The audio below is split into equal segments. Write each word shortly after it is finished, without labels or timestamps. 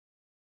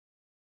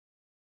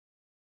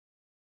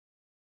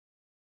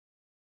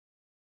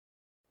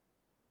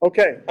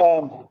Okay,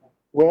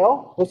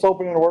 well, let's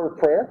open in a word of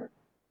prayer,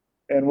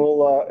 and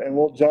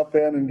we'll jump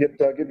in and get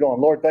going.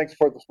 Lord, thanks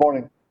for this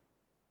morning,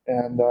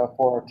 and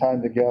for our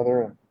time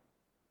together,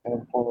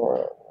 and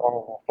for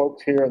our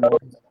folks here and the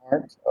ones that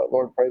aren't.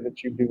 Lord, pray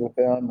that you be with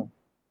them,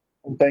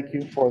 and thank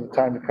you for the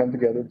time to come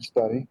together to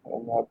study,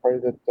 and I pray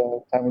that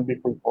time would be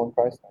fruitful in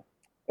Christ's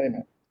name.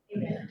 Amen.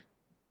 Amen.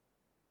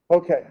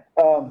 Okay,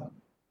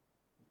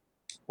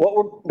 what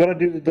we're going to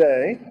do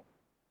today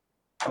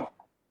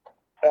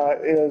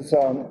is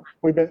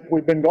we've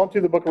been going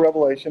through the book of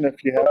Revelation.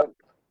 If you haven't,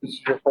 this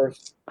is your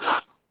first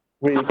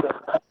week.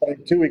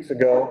 2 weeks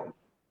ago,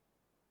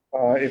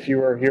 if you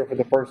were here for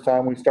the first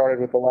time, we started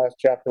with the last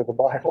chapter of the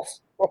Bible.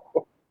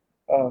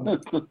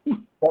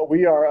 But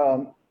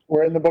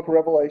we're in the book of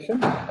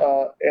Revelation,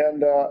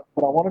 and I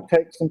want to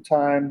take some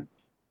time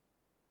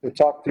to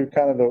talk through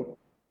kind of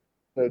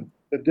the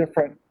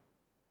different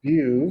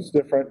views,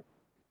 different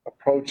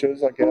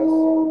approaches, I guess,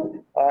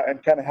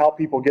 and kind of how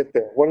people get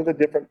there. What are the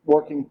different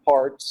working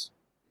parts,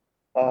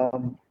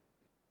 in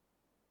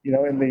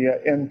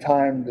the end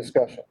time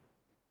discussion?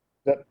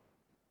 Is that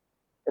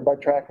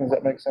everybody tracking? Does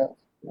that make sense?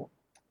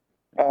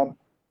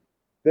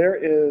 There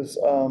is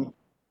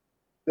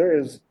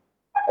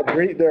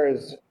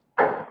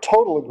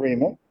total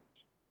agreement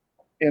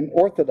in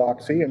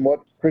orthodoxy and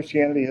what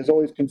Christianity has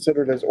always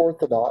considered as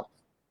orthodox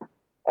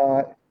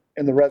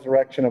in the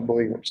resurrection of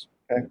believers.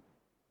 Okay,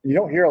 you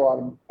don't hear a lot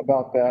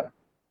about that,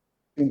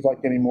 seems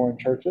like, anymore in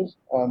churches.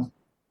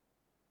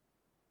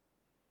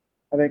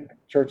 I think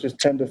churches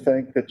tend to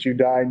think that you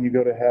die and you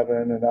go to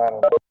heaven, and I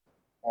don't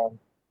know,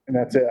 and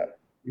that's it.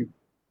 You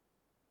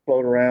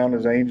float around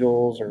as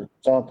angels or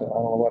something. I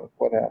don't know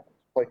what happens.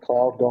 Play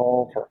cloud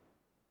golf, or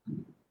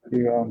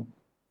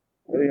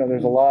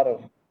there's a lot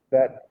of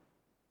that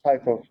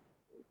type of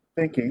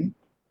thinking,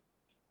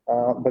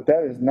 but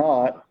that is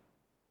not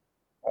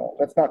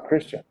that's not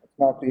Christian. It's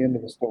not the end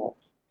of the story.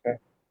 Okay,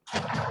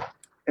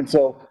 and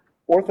so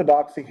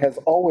orthodoxy has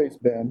always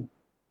been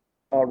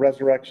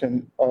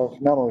resurrection of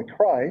not only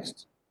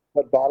Christ,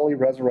 but bodily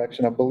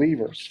resurrection of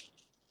believers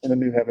in the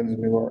new heavens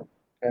and new earth.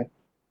 Okay,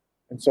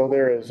 and so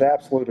there is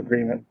absolute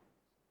agreement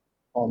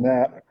on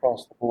that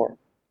across the board.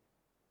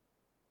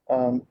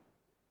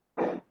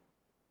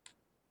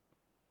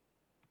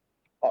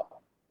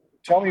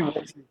 Tell me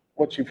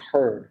what you've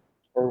heard,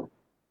 or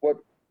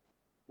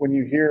when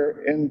you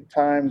hear end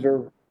times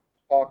or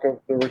talk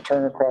of the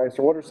return of Christ,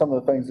 or what are some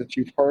of the things that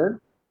you've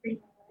heard?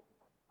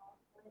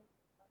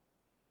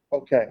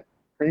 Okay,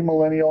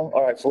 premillennial.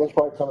 All right, so let's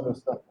write some of this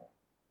stuff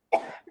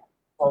down.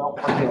 All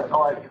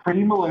right,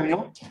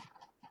 premillennial,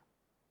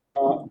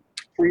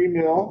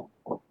 pre-mill,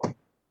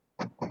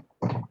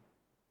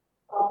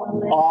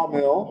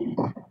 mill,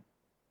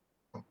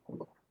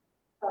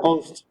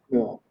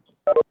 post-mill.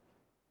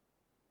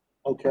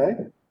 Okay.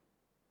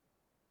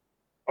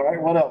 All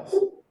right, what else?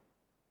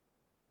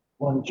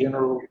 One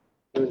general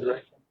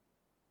resurrection.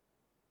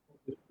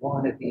 Just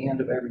one at the end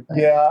of everything.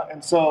 Yeah,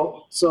 and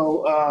so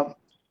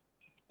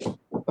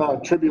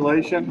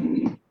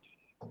tribulation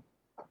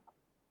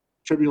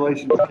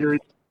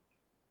period.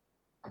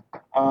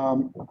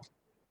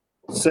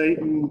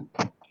 Satan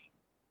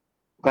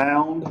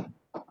bound.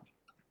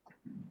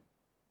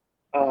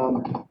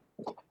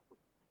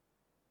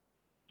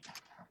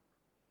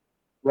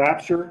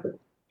 Rapture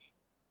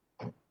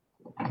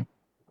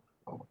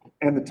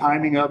and the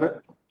timing of it.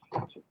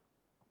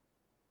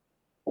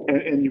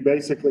 And you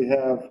basically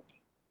have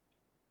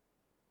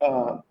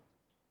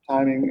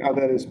timing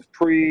that is I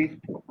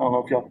don't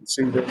know if y'all can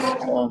see this.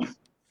 Y'all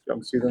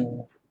can see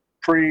them.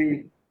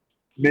 Pre,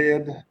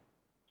 mid,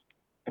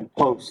 and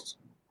post.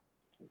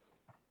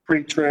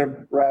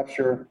 Pre-trib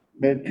rapture,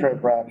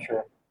 mid-trib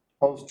rapture,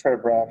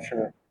 post-trib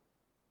rapture,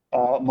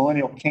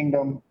 millennial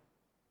kingdom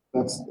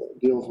that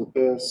deals with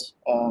this.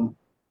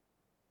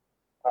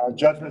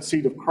 Judgment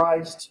seat of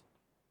Christ.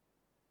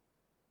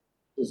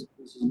 This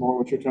is more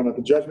what you're talking about,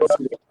 the judgment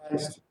seat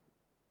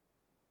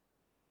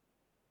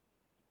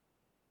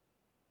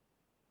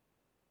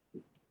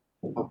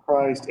of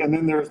Christ. And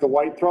then there's the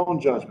white throne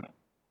judgment.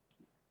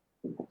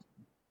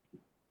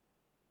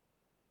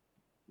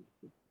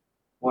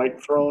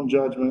 White throne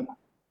judgment.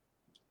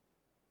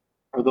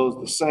 Are those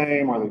the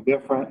same? Are they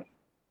different?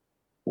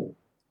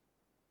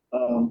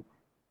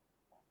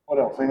 What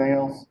else? Anything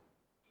else?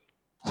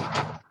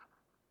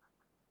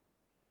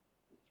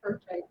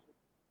 Church age.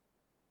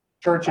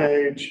 Church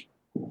age.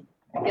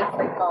 I guess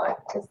they call it.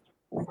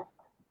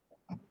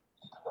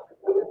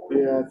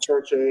 Yeah,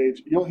 church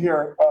age. You'll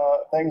hear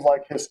things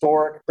like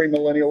historic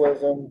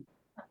premillennialism,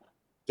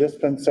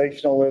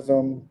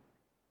 dispensationalism,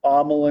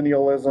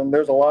 amillennialism.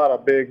 There's a lot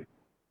of big,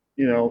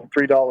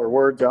 $3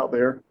 words out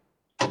there.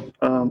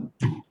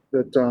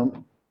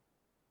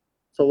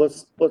 So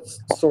let's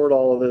sort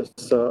all of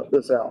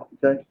this out,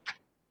 okay?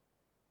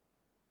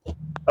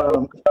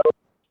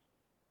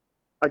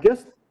 I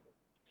guess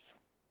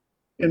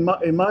in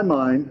my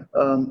mind,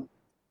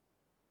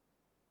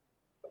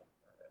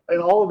 in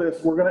all of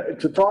this, we're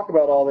to talk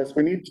about all this.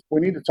 We need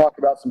to talk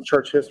about some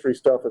church history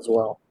stuff as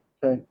well.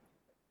 Okay.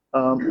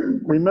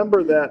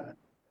 Remember that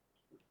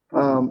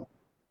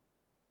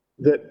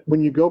that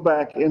when you go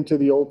back into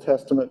the Old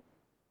Testament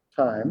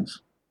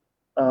times,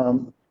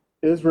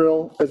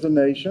 Israel as a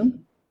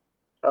nation,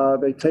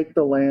 they take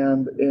the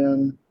land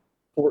in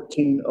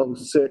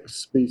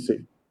 1406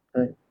 BC.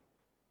 Okay?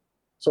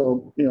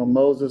 So,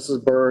 Moses'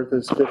 birth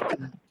is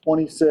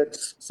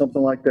 1526,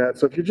 something like that.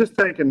 So if you're just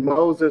thinking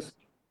Moses,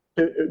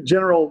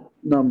 general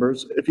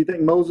numbers, if you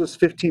think Moses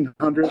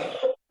 1500,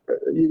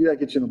 that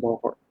gets you in the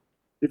ballpark.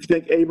 If you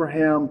think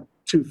Abraham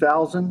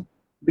 2000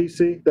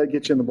 BC, that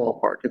gets you in the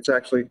ballpark. He's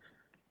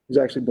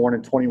actually born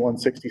in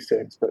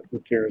 2166, but who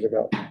cares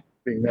about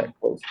being that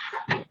close?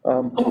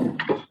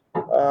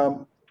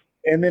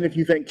 And then if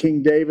you think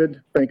King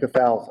David, think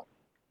 1000.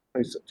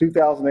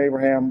 2000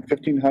 Abraham,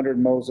 1500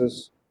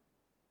 Moses,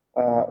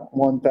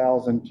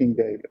 1000 King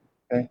David.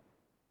 Okay.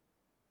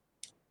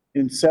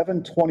 In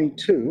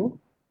 722,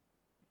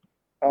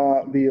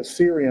 the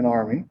Assyrian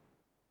army,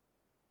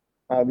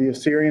 the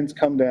Assyrians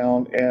come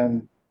down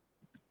and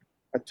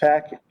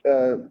attack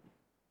the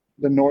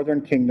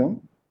northern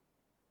kingdom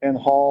and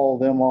haul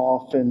them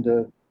off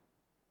into.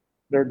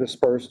 They're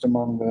dispersed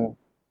among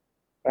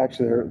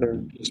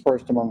they're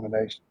dispersed among the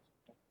nations.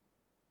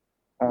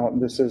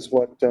 This is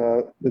what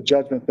the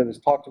judgment that is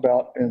talked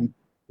about in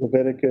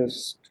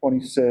Leviticus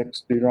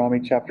 26, Deuteronomy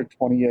chapter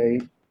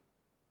 28,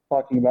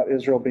 talking about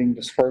Israel being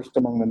dispersed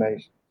among the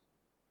nations.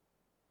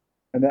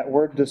 And that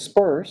word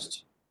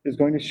dispersed is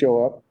going to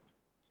show up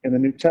in the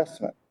New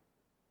Testament,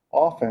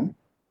 often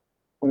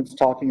when it's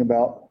talking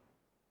about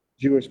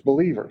Jewish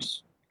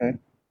believers. Okay?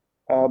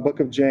 Book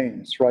of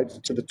James writes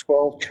to the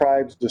 12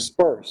 tribes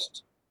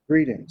dispersed,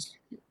 greetings,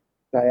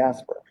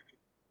 diaspora.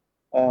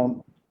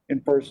 In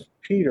 1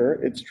 Peter,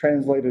 it's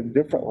translated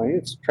differently.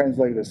 It's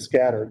translated as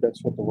scattered.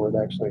 That's what the word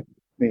actually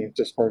means,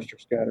 dispersed or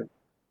scattered.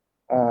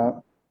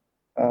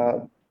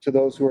 To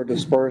those who are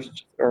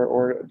dispersed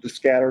or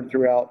scattered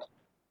throughout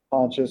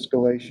Pontus,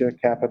 Galatia,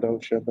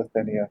 Cappadocia,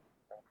 Bithynia.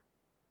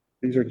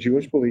 These are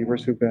Jewish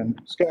believers who've been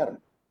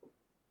scattered.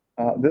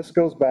 This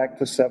goes back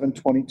to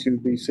 722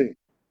 BC.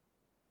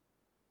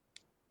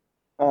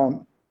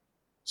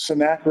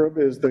 Sennacherib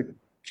is the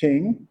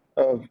king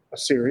of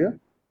Assyria.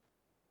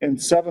 In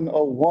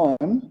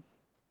 701,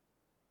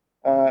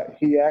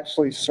 he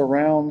actually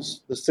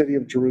surrounds the city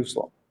of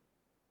Jerusalem.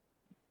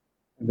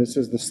 And this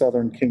is the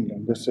southern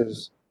kingdom. This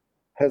is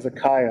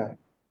Hezekiah.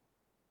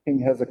 King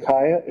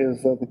Hezekiah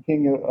is the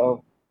king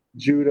of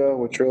Judah,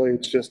 which really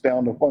it's just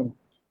down to one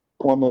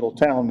little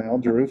town now,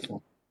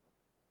 Jerusalem.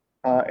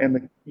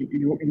 And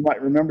you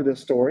might remember this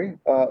story.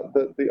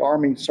 The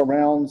army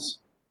surrounds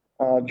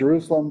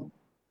Jerusalem.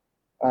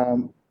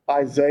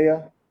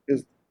 Isaiah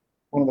is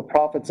one of the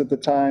prophets at the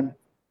time.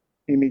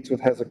 He meets with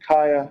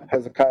Hezekiah.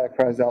 Hezekiah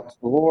cries out to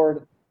the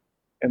Lord,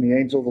 and the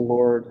angel of the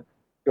Lord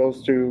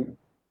goes to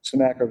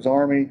Sennacherib's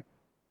army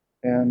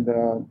and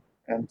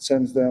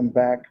sends them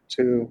back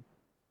to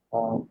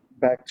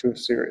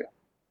Assyria.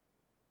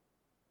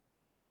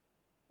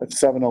 That's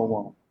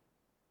 701.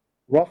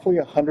 Roughly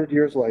 100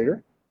 years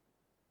later,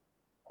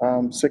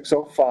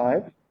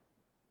 605.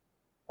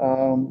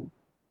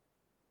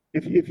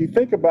 If you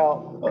think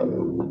about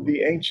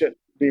the ancient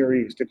Near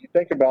East, if you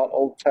think about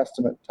Old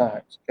Testament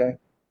times, okay,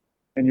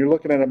 and you're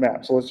looking at a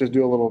map, so let's just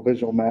do a little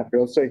visual map here.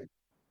 Let's say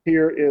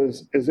here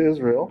is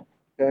Israel,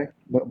 okay?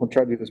 We'll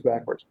try to do this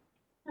backwards.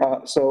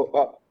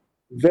 So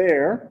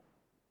there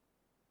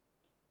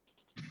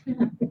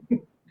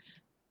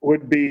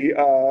would be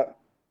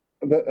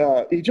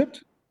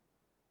Egypt,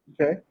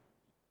 okay?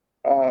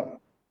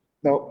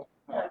 No,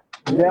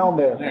 down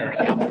there.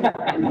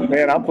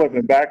 Man, I'm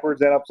flipping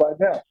backwards and upside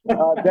down.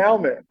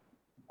 Down there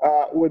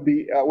would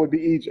be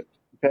Egypt,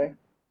 okay?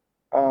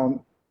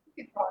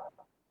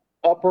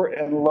 Upper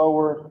and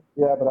lower,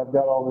 yeah, but I've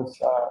got all this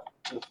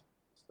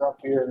stuff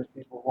here that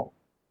people won't.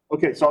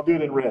 Okay, so I'll do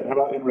it in red. How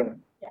about in red?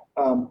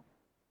 Yeah.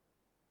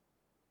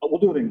 We'll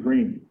do it in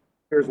green.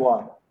 Here's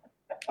why.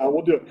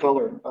 We'll do a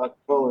color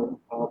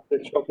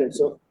picture. Okay,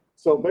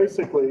 so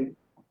basically,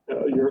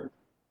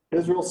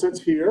 Israel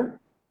sits here.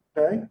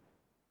 Okay,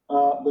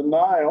 the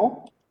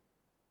Nile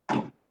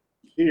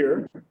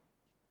here,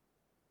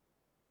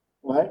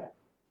 right?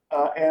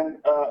 And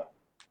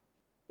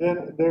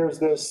then there's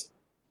this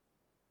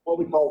what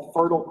we call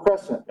Fertile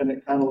Crescent, and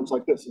it kind of looks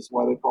like this. This is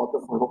why they call it the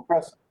Fertile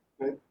Crescent.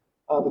 Okay?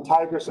 The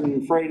Tigris and the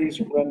Euphrates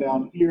run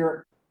down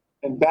here,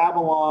 and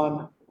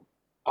Babylon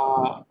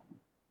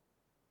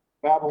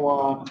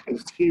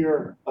is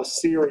here.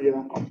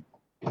 Assyria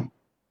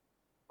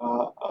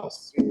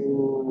is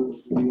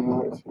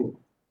here.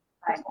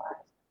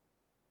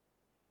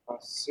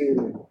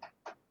 Assyria.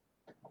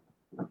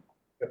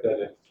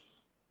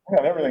 I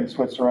got everything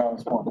switched around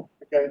this morning.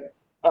 Okay.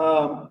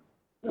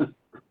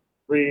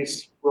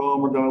 Greece,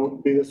 Rome are going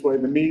to be this way.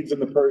 The Medes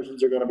and the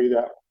Persians are going to be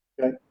that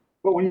way. Okay.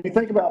 But when you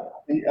think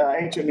about the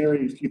ancient Near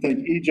East, you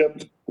think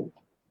Egypt,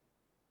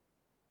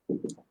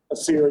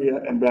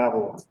 Assyria, and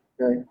Babylon.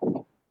 Okay.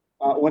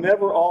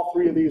 Whenever all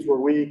three of these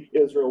were weak,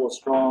 Israel was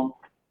strong.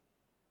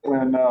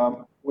 When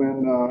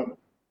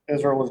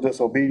Israel was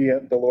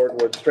disobedient, the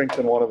Lord would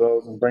strengthen one of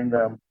those and bring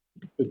them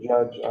to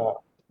judge.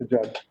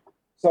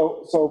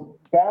 So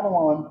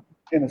Babylon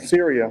and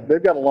Assyria,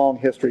 they've got a long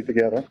history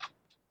together,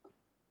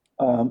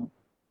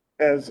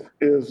 as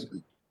is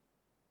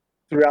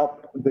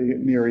throughout the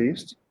Near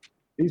East.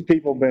 These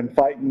people have been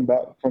fighting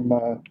about from,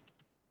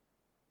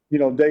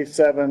 day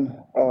 7,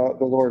 the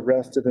Lord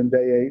rested, and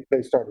day 8,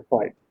 they started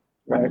fighting,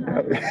 right?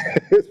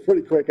 It's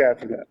pretty quick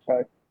after that,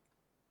 right?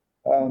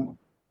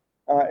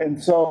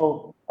 And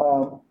so,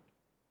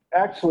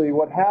 actually,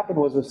 what happened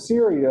was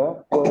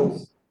Assyria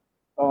was,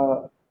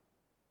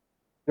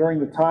 during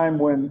the time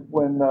when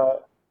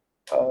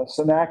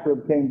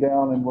Sennacherib came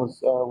down and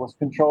was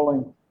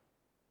controlling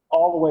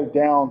all the way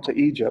down to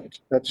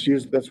Egypt. That's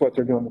what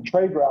they're doing. The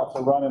trade routes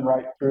are running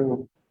right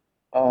through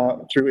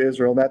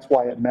Israel. That's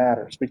why it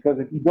matters, because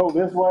if you go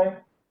this way,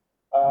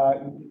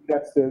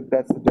 that's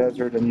the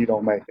desert, and you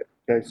don't make it.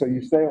 Okay, so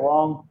you stay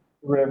along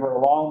the river,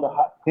 along the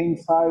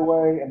King's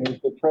Highway, and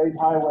there's the trade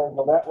highway,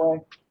 go that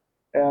way,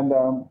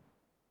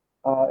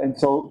 and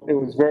so it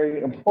was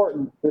very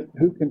important that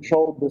who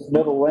controlled this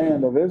middle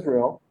land of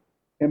Israel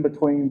in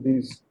between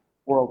these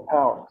world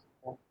powers.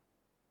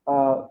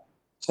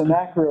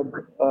 Sennacherib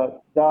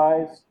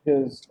dies.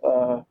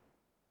 The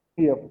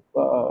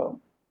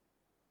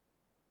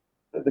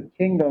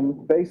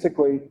kingdom,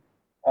 basically,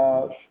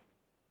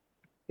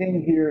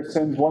 king here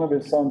sends one of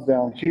his sons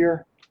down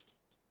here,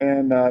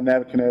 and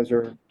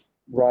Nebuchadnezzar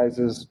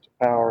rises to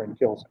power and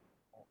kills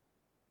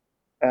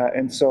him.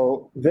 And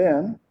so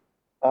then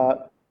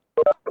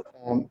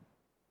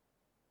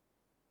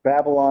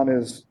Babylon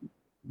is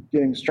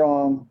getting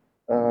strong.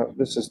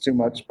 This is too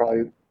much,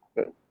 probably,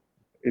 but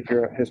if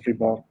you're a history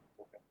buff.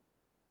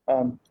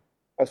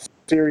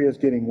 Assyria is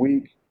getting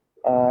weak,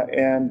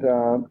 and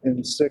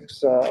in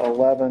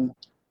 611,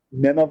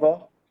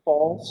 Nineveh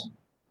falls.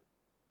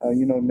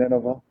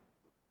 Nineveh.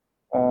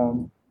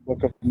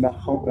 Book of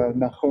Nahum,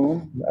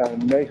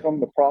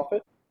 the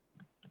prophet,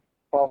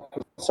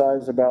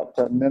 prophesies about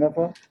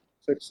Nineveh,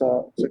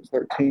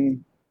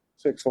 613,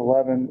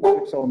 611,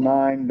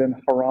 609,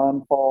 then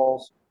Haran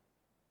falls,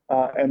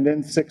 and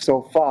then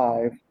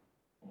 605,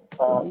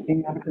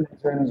 King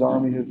Nebuchadnezzar and his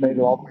army has made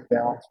it all the way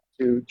down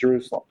to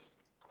Jerusalem.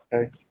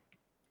 Okay,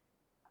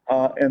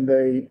 and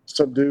they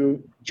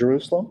subdue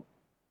Jerusalem,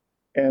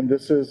 and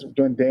this is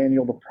when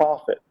Daniel the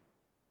prophet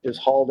is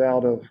hauled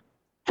out of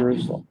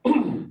Jerusalem.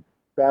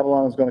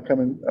 Babylon is going to come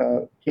in,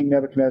 King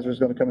Nebuchadnezzar is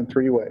going to come in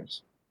 3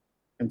 waves.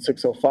 In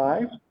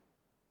 605,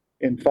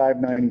 in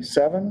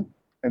 597,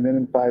 and then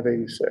in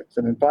 586.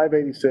 And in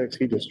 586,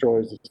 he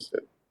destroys the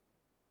city.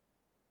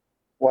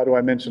 Why do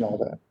I mention all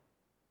that?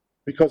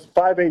 Because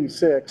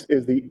 586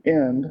 is the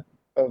end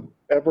of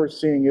ever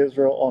seeing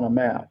Israel on a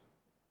map.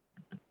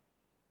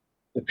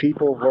 The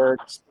people were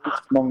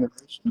dispersed among the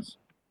nations,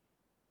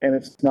 and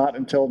it's not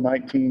until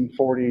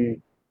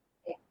 1948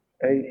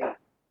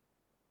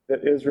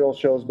 that Israel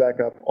shows back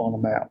up on the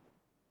map.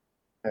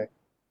 Okay,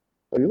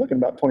 so you're looking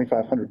about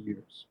 2,500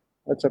 years.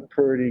 That's a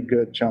pretty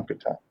good chunk of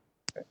time.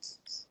 Okay.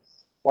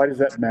 Why does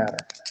that matter?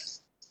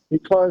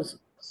 Because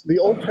the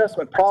Old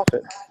Testament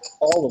prophets,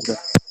 all of them,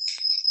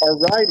 are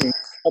writing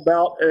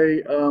about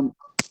a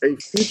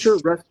future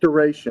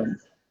restoration,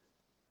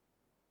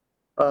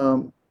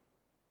 a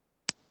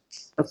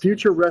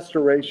future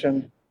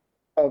restoration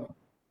of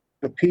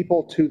the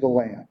people to the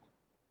land.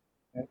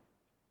 Okay.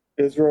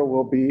 Israel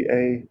will be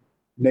a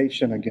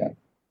nation again.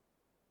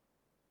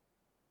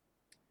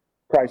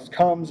 Christ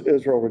comes,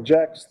 Israel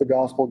rejects, the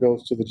gospel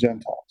goes to the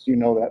Gentiles. You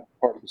know that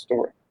part of the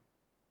story.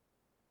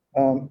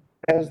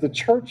 As the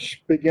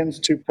church begins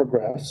to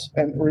progress,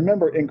 and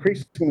remember,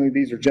 increasingly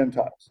these are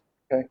Gentiles,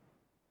 okay?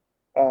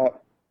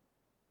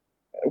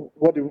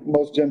 What do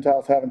most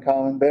Gentiles have in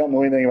common? They don't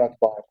know anything about the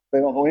Bible. They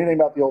don't know anything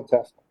about the Old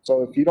Testament.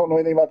 So if you don't know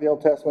anything about the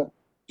Old Testament,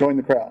 join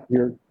the crowd.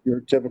 You're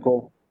a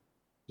typical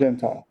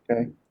Gentile,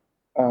 okay?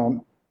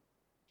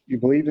 You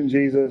believed in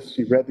Jesus,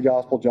 you read the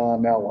Gospel of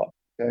John, now what?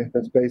 Okay,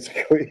 that's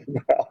basically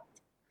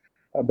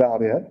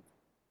about it.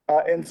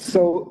 And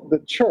so the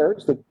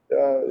church,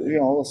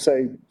 let's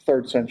say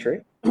 3rd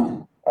century,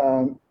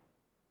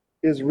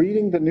 is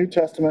reading the New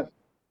Testament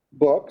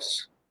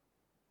books,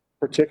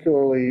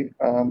 particularly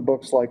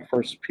books like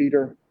 1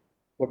 Peter,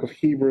 book of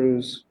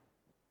Hebrews,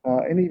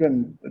 and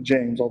even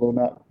James, although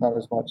not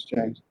as much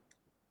James.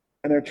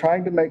 And they're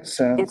trying to make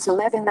sense. It's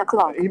 11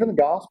 o'clock. Even the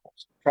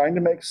Gospels, trying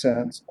to make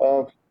sense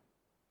of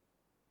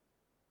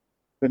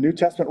the New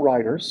Testament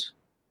writers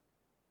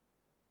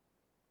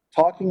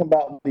talking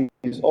about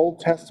these Old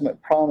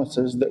Testament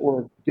promises that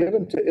were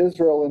given to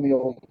Israel in the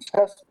Old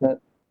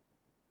Testament,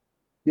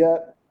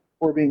 yet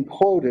were being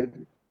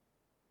quoted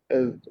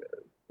as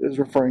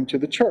referring to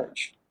the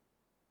church.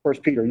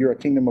 1 Peter, you're a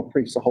kingdom of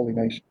priests, a holy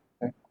nation.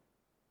 Okay?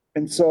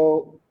 And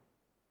so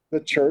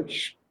the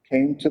church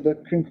came to the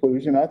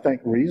conclusion, I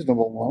think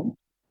reasonable one,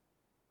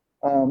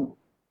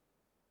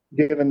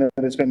 given that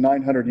it's been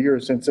 900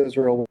 years since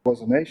Israel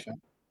was a nation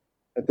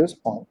at this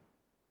point,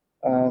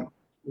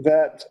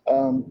 that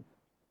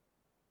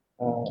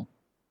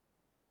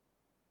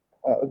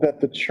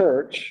the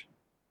church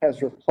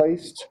has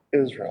replaced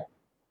Israel,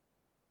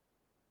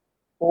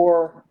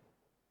 or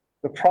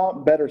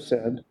better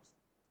said,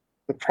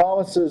 the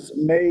promises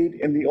made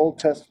in the Old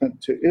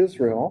Testament to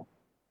Israel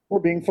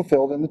were being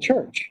fulfilled in the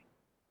church.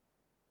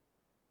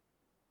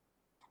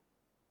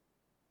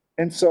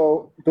 And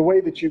so the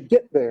way that you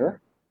get there,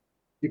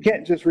 you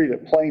can't just read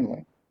it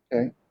plainly,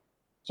 okay?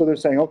 So they're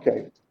saying,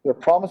 okay, there are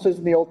promises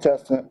in the Old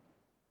Testament.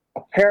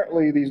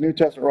 Apparently, these New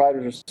Testament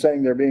writers are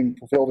saying they're being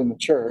fulfilled in the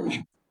church.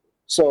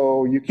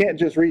 So you can't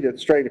just read it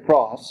straight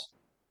across.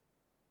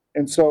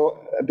 And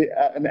so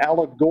an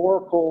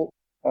allegorical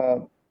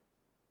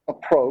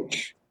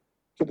approach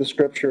to the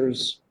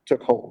scriptures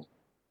took hold.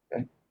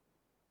 Okay?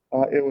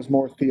 It was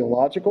more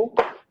theological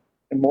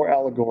and more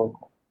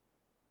allegorical.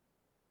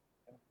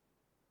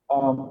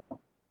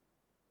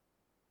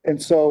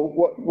 And so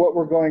what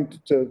we're going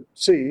to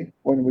see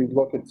when we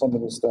look at some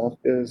of this stuff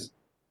is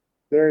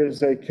there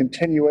is a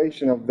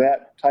continuation of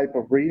that type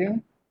of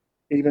reading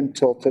even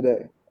till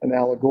today, an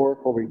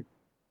allegorical reading.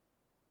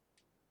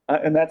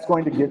 And that's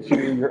going to get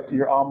you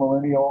your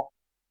amillennial.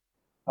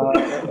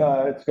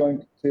 It's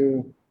going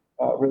to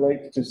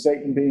relate to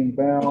Satan being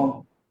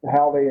bound, to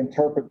how they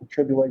interpret the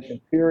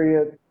tribulation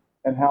period,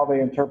 and how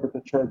they interpret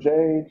the church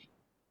age.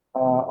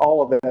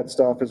 All of that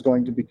stuff is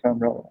going to become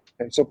relevant.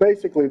 Okay? So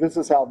basically, this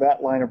is how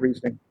that line of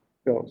reasoning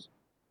goes.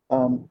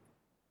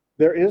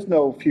 There is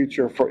no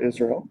future for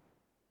Israel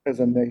as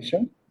a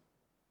nation.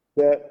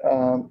 That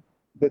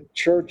the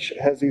church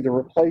has either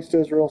replaced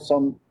Israel,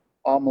 some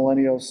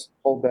amillennials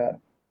hold that,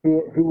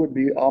 who would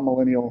be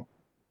amillennial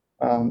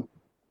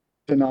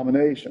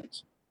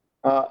denominations.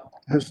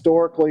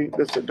 Historically,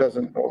 this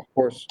doesn't, of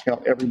course,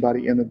 count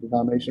everybody in the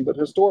denomination, but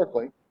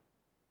historically,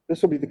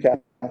 this will be the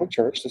Catholic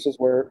Church. This is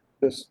where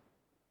this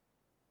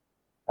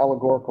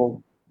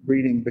allegorical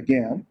reading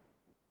began.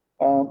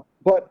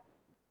 But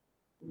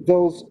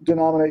those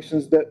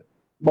denominations that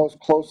most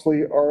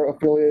closely are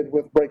affiliated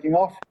with breaking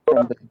off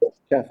from the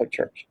Catholic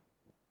Church,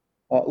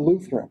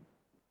 Lutheran,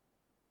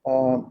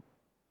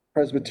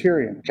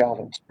 Presbyterian,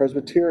 Calvinists,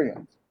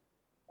 Presbyterians,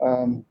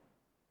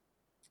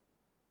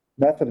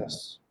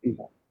 Methodists,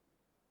 even.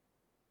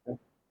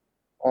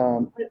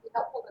 Would it be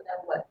helpful to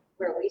know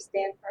where we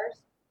stand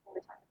first when we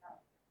talk about?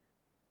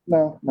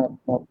 No,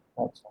 not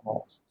so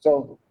much.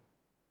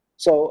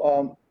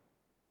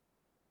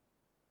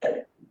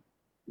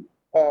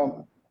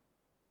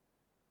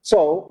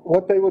 So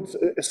what they would,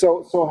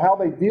 so how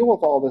they deal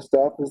with all this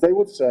stuff is they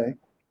would say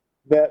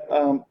that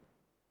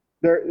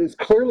there is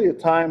clearly a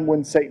time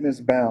when Satan is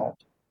bound.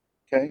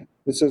 Okay,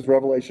 this is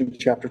Revelation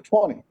chapter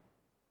 20.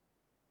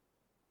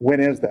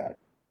 When is that?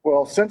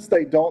 Well, since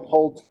they don't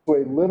hold to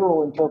a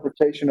literal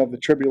interpretation of the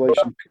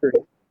tribulation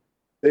period,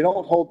 they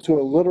don't hold to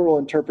a literal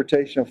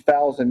interpretation of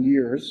 1,000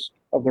 years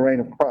of the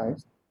reign of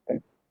Christ. Okay?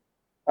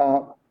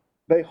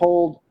 They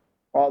hold,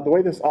 the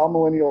way this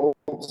amillennial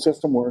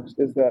system works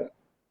is that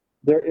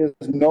there is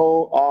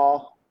no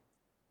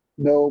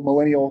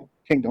millennial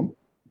kingdom,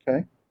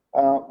 okay?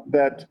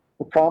 That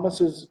the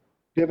promises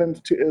given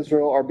to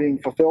Israel are being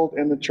fulfilled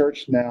in the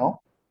church now,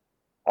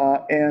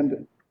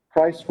 and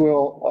Christ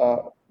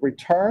will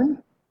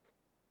return.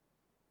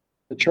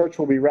 The church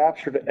will be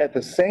raptured at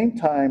the same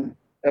time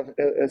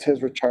as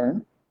his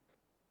return.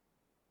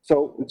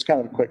 So it's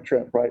kind of a quick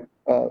trip, right?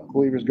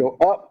 Believers go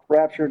up,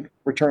 raptured,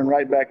 return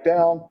right back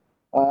down,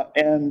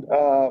 and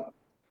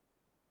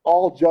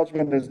all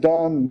judgment is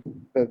done.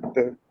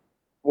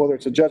 Whether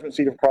it's a judgment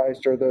seat of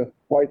Christ or the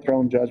white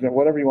throne judgment,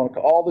 whatever you want to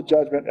call it, all the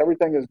judgment,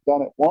 everything is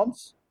done at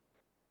once,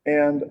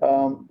 and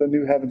the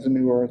new heavens and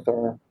new earth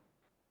are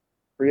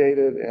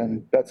created,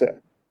 and that's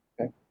it.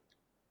 Okay?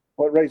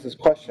 Well, it raises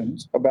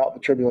questions about the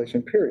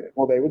tribulation period.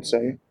 Well, they would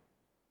say,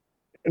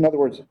 in other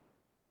words,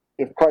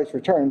 if Christ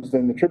returns,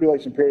 then the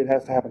tribulation period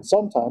has to happen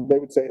sometime. They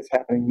would say it's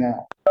happening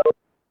now.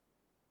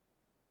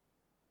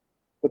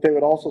 But they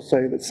would also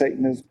say that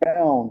Satan is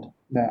bound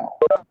now.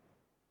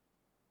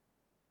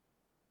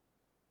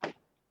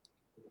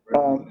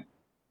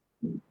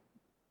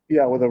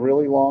 Yeah, with a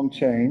really long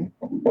chain.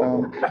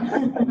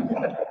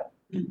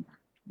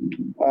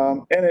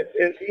 And it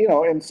you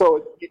know, and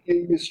so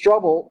you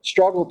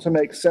struggle to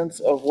make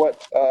sense of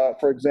what,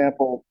 for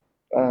example,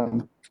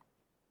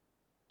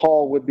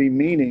 Paul would be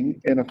meaning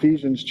in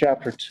Ephesians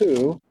chapter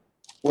 2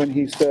 when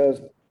he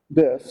says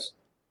this,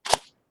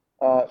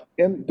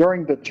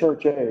 during the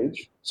church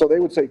age. So they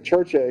would say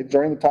church age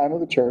during the time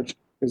of the church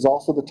is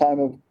also the time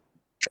of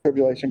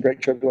tribulation, great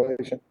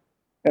tribulation.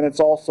 And it's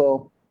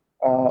also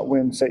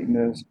when Satan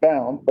is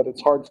bound, but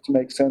it's hard to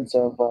make sense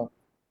of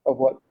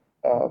what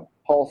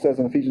Paul says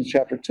in Ephesians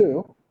chapter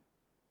 2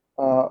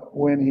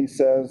 when he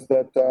says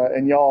that,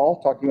 and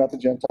y'all, talking about the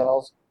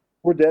Gentiles,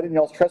 were dead in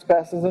y'all's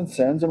trespasses and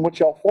sins in which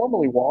y'all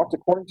formerly walked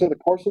according to the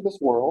course of this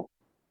world,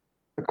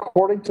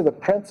 according to the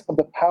prince of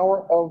the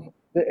power of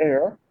the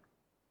air,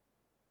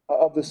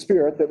 of the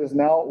spirit that is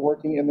now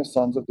working in the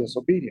sons of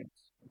disobedience.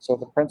 So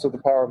the prince of the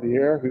power of the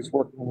air who's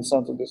working in the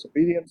sons of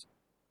disobedience,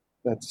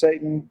 that's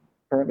Satan,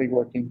 currently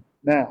working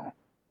now.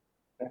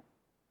 Okay?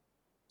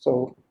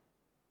 So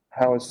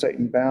how is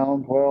Satan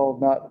bound? Well,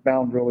 not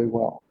bound really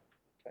well.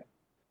 Okay.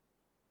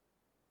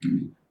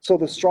 So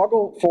the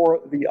struggle for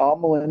the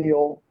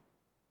amillennial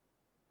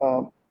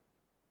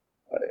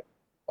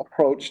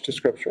approach to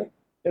Scripture.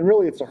 And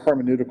really, it's a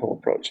hermeneutical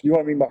approach. You know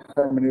what I mean by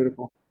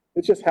hermeneutical?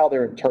 It's just how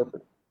they're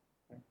interpreted.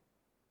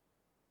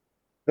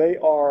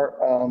 They're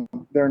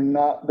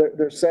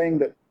saying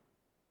that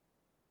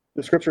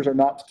the Scriptures are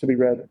not to be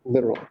read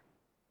literally.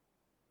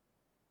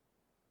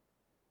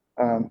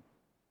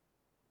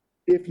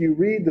 If you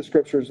read the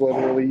Scriptures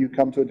literally, you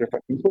come to a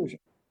different conclusion.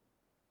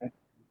 Okay?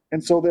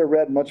 And so they're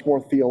read much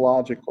more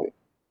theologically.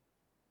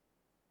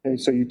 Okay,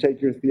 so you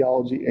take your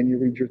theology and you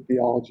read your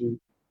theology.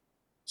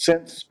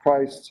 Since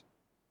Christ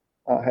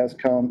has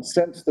come,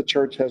 since the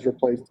church has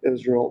replaced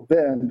Israel,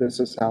 then this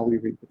is how we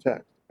read the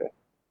text. Okay?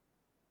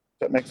 Does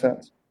that make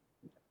sense?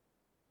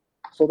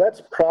 So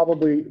that's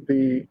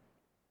probably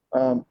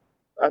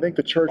I think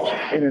the church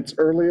in its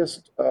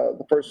earliest,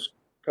 the first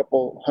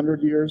couple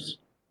hundred years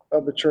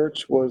of the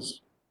church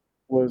was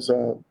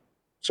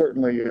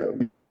certainly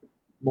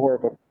more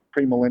of a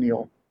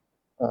premillennial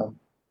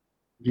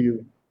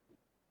view.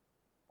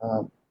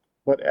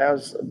 But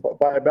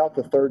by about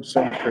the 3rd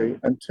century,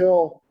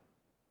 until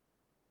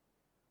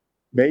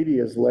maybe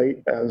as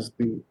late as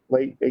the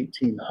late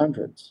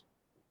 1800s,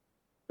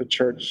 the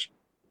church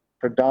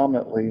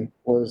predominantly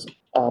was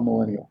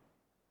amillennial,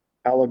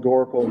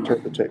 allegorical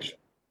interpretation,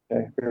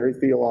 okay, very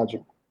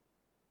theological.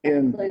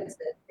 Includes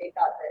that they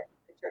thought that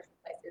the church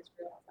replaced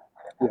Israel as a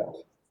part of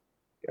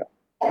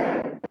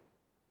that. Yeah.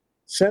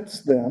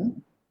 Since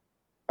then,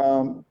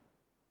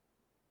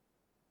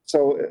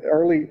 so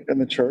early in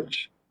the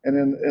church, and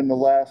in the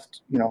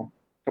last,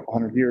 couple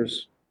hundred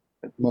years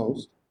at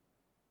most,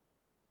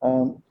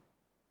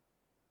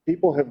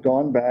 people have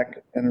gone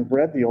back and have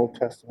read the Old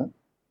Testament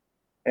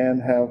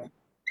and have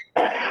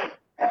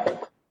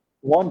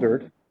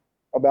wondered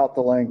about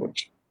the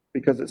language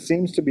because it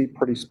seems to be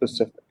pretty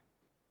specific.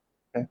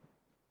 Okay?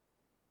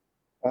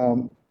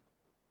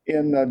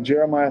 In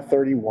Jeremiah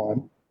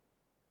 31,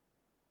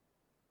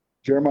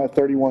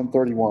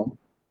 31,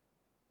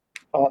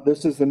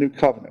 this is the new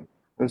covenant.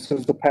 This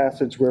is the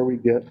passage where we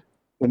get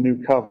the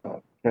new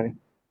covenant. Okay,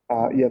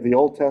 you have the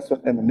Old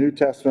Testament and the New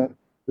Testament.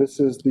 This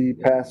is the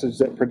passage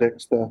that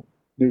predicts the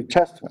New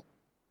Testament.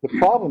 The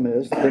problem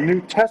is the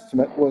New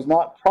Testament was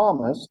not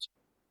promised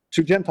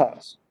to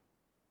Gentiles.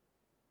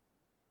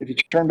 If you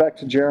turn back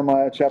to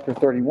Jeremiah chapter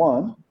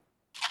 31,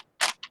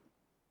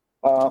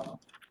 of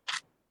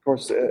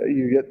course,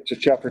 you get to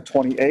chapter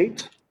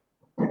 28.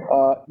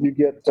 You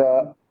get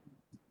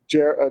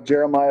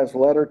Jeremiah's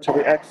letter to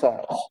the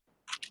exiles.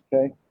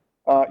 Okay,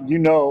 a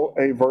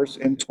verse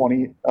in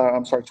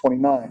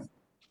 29.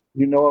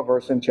 You know a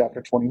verse in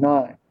chapter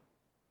 29.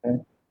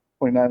 Okay,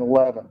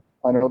 29:11.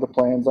 I know the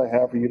plans I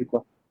have for you to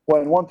grow.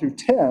 Well, in 1 through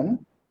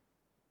 10,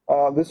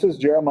 this is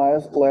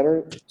Jeremiah's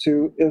letter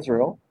to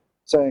Israel,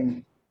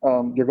 saying,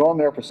 "You're going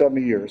there for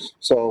 70 years,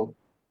 so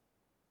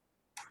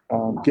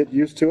get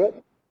used to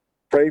it.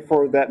 Pray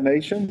for that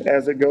nation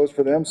as it goes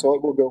for them, so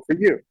it will go for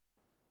you.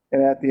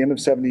 And at the end of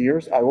 70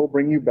 years, I will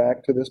bring you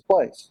back to this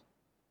place.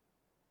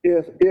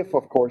 If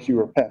of course, you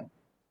repent."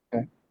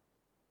 Okay?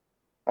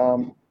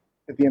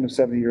 At the end of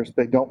 70 years,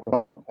 they don't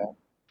repent.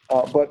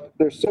 But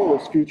there's still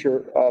this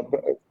future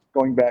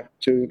going back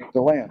to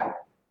the land.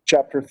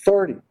 Chapter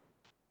 30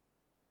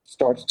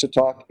 starts to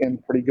talk in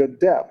pretty good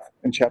depth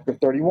in chapter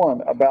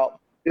 31 about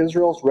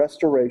Israel's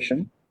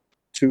restoration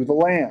to the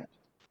land.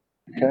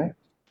 Okay?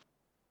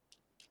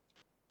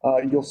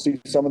 You'll see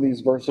some of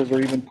these verses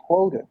are even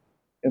quoted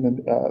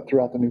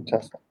throughout the New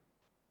Testament.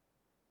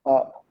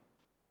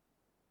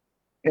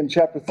 In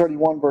chapter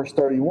 31, verse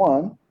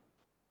 31,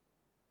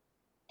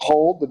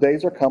 "Behold, the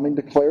days are coming,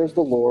 declares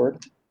the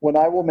Lord, when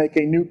I will make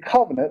a new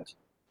covenant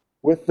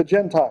with the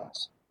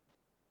Gentiles."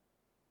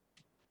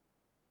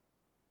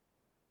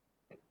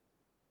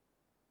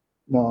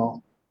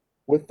 No,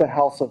 with the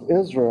house of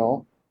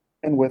Israel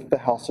and with the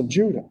house of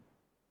Judah.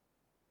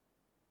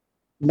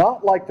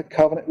 Not like the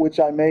covenant which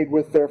I made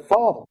with their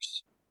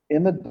fathers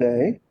in the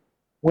day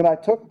when I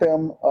took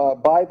them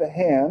by the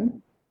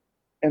hand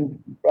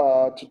and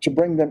to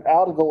bring them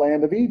out of the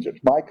land of Egypt,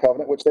 my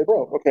covenant which they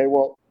broke. Okay,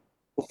 well,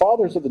 the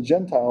fathers of the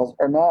Gentiles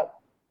are not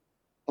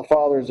the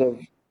fathers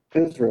of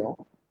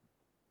Israel,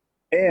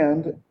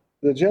 and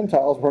the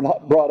Gentiles were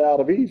not brought out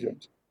of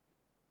Egypt.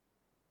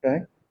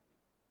 Okay,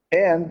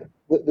 and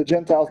the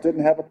Gentiles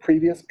didn't have a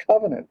previous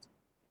covenant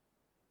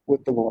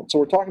with the Lord. So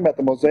we're talking about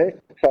the Mosaic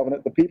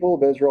covenant, the people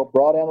of Israel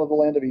brought out of the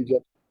land of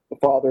Egypt, the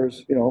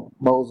fathers,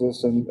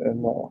 Moses, and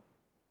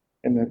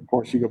then of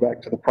course you go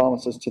back to the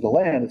promises to the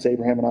land, it's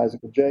Abraham and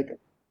Isaac and Jacob.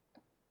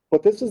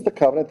 But this is the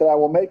covenant that I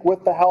will make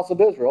with the house of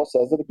Israel,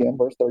 says it again,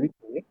 verse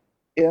 33,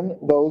 in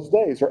those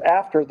days, or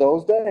after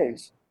those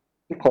days,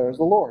 declares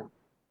the Lord.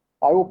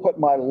 I will put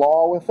my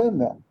law within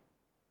them,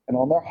 and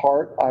on their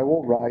heart I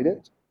will write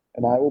it,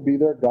 and I will be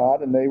their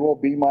God, and they will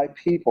be my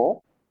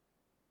people.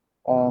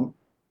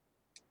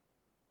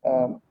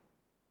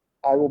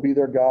 I will be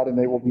their God, and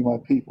they will be my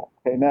people.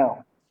 Okay,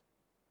 now,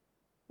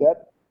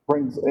 that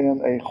brings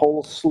in a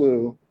whole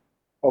slew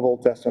of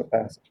Old Testament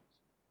passages.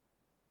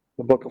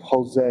 The book of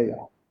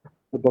Hosea,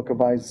 the book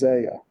of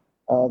Isaiah,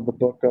 the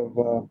book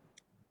of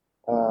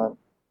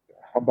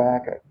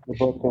Habakkuk, the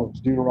book of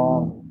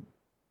Deuteronomy,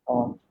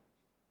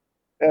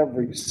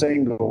 Every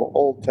single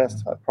Old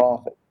Testament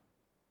prophet.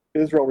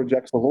 Israel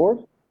rejects the Lord.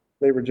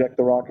 They reject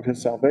the rock of his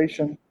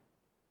salvation.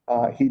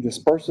 He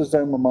disperses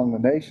them among the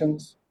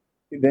nations.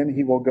 Then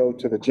he will go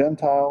to the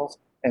Gentiles.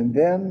 And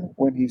then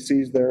when he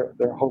sees their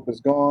hope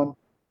is gone,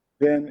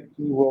 then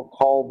he will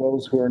call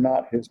those who are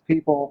not his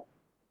people,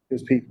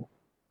 his people.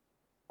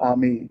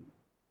 Ami.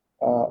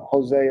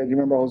 Hosea, do you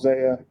remember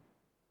Hosea?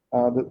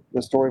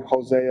 The story of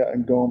Hosea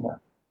and Gomer.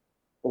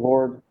 The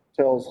Lord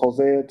tells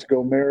Hosea to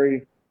go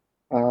marry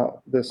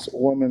this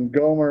woman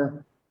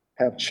Gomer,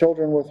 have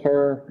children with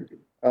her,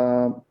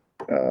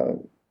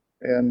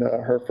 and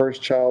her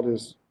first child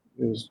is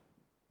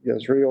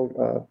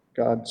Yezreel,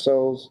 God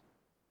sows.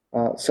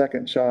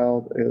 Second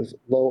child is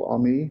Lo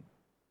Ami,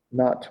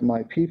 not to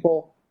my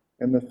people,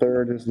 and the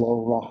third is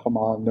Lo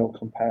Rahama, no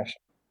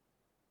compassion.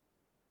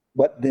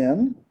 But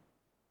then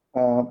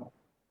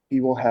he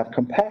will have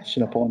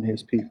compassion upon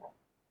his people,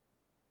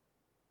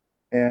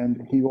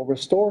 and he will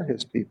restore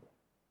his people.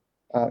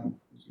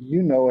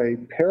 You know a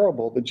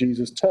parable that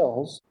Jesus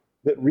tells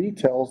that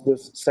retells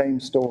this same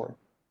story.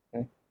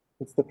 Okay?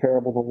 It's the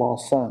parable of the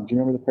lost son. Do you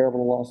remember the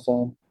parable of the lost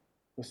son?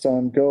 The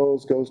son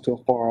goes to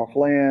a far-off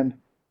land.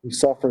 He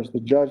suffers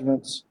the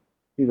judgments.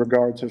 He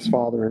regards his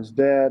father as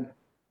dead.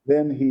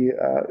 Then he,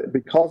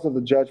 because of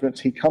the judgments,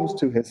 he comes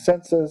to his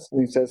senses,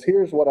 and he says,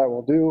 here's what I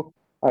will do.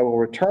 I will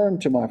return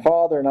to my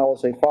father, and I will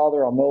say,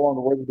 Father, I'm no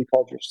longer worthy to be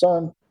called your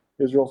son.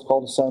 Israel's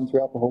called a son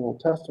throughout the whole Old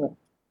Testament.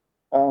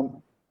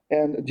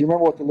 And do you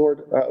remember what the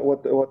Lord,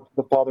 what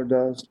the Father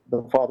does?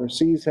 The Father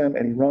sees him,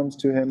 and he runs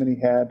to him, and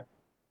he had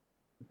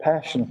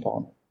compassion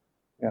upon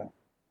him.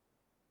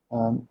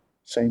 Yeah.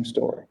 Same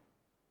story.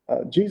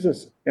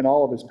 Jesus, in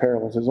all of his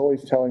parables, is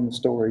always telling the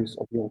stories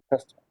of the Old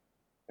Testament.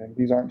 Okay?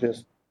 These aren't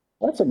just,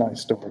 that's a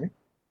nice story.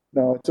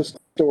 No, it's a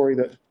story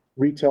that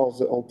retells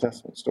the Old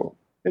Testament story.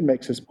 It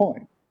makes his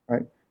point,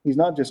 right? He's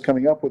not just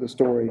coming up with a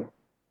story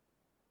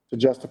to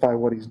justify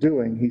what he's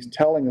doing. He's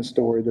telling a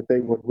story that they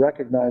would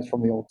recognize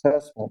from the Old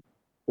Testament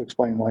to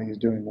explain why he's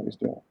doing what he's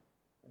doing.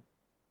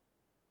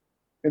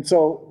 And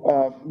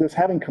so this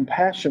having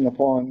compassion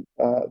upon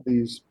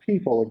these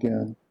people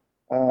again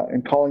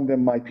and calling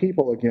them my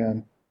people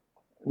again,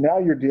 now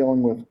you're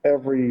dealing with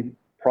every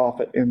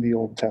prophet in the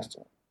Old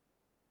Testament,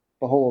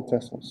 the whole Old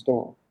Testament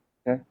story,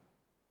 okay?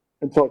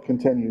 Until it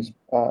continues,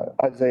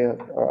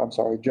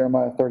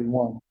 Jeremiah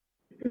 31.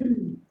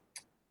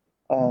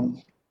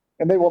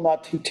 And they will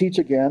not teach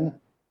again,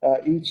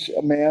 each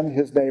man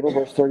his neighbor,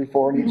 verse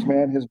 34, and each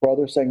man his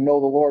brother, saying, Know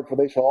the Lord, for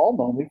they shall all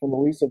know me, from the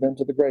least of them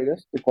to the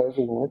greatest, declares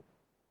the Lord.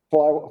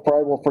 For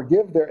I will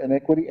forgive their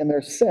iniquity, and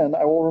their sin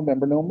I will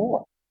remember no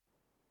more.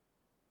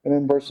 And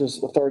in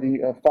verses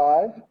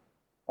 35,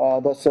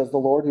 thus says the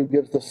Lord, who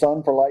gives the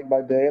sun for light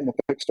by day, and the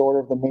fixed order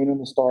of the moon and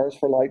the stars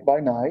for light by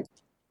night,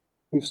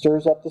 who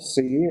stirs up the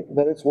sea,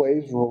 that its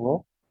waves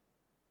rule.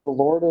 The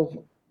Lord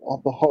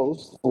of the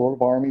hosts, the Lord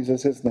of armies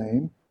is his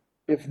name.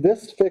 If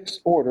this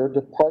fixed order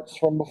departs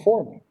from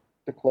before me,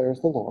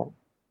 declares the Lord,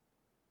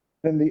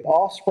 then the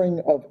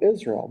offspring of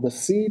Israel, the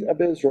seed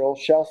of Israel,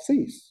 shall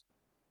cease.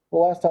 The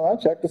last time I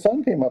checked, the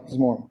sun came up this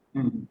morning.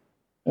 Mm-hmm.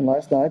 And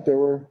last night there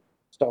were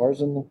stars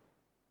go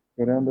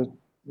down to,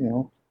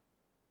 go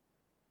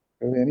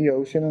to any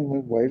ocean, and the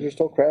waves are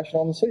still crashing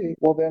on the sea.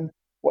 Well, then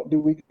what do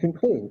we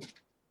conclude?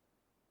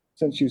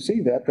 Since you see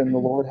that, then the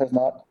Lord has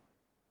not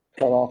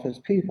cut off his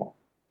people.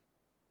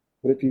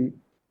 But if you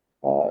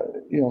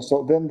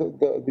so then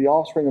the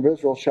offspring of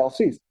Israel shall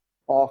cease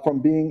from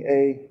being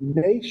a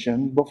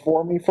nation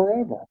before me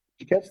forever.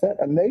 Did you catch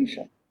that? A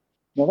nation.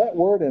 Now that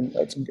word, and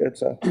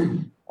it's a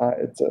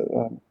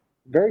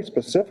very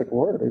specific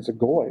word. It's a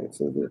goy.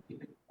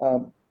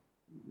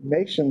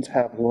 Nations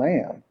have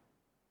land.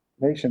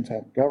 Nations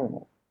have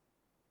government.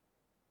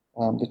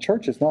 The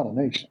church is not a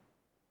nation.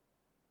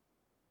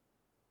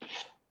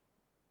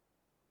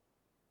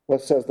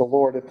 Thus says the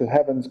Lord, if the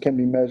heavens can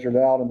be measured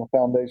out and the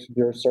foundation of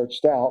the earth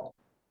searched out,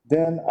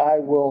 then I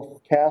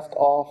will cast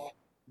off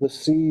the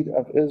seed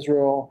of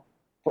Israel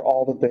for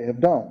all that they have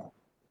done.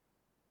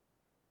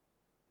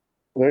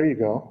 There you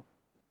go.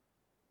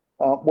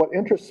 What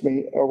interests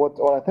me, or what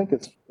I think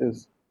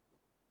is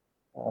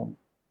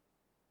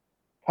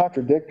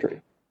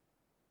contradictory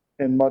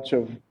in much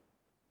of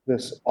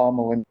this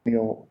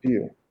amillennial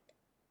view,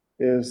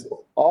 is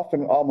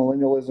often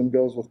amillennialism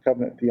goes with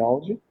covenant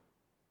theology,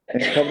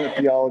 and covenant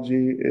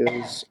theology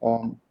is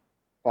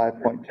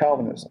 5-point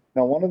Calvinism.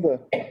 Now,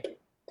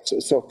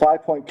 so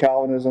 5-point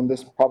Calvinism,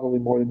 this is probably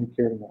more than you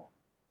care to know,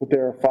 but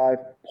there are 5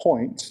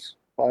 points,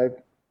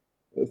 5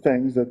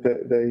 things that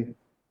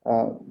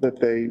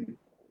they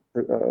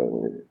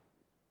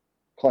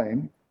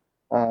claim,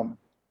 and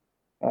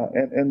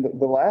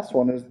the last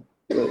one is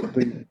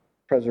the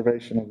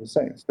preservation of the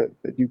saints, that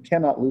you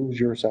cannot lose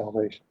your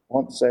salvation.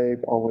 Once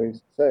saved,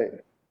 always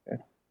saved.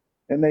 Okay?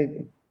 And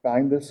they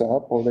bind this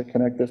up, or they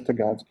connect this to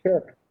God's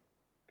character.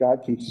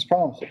 God keeps his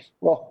promises.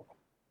 Well,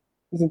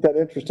 isn't that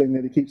interesting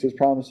that he keeps his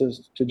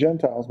promises to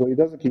Gentiles, but he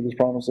doesn't keep his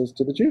promises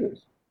to the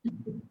Jews?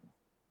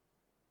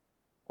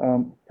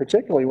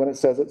 Particularly when it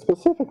says it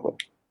specifically.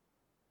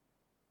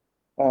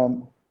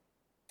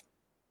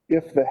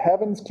 If the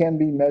heavens can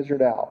be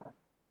measured out,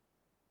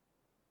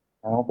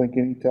 I don't think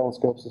any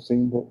telescopes have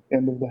seen the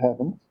end of the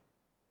heavens,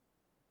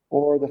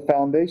 or the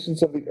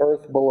foundations of the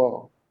earth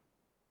below.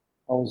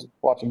 I was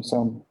watching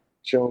some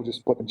show,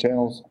 just flipping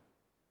channels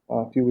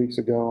a few weeks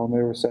ago, and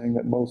they were saying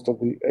that most of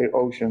the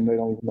ocean, they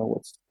don't even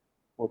know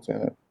what's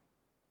in it,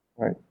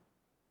 right?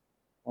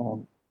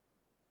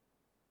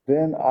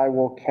 Then I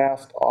will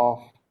cast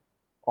off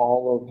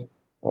all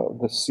of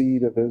the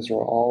seed of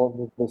Israel, all of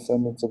the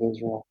descendants of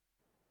Israel,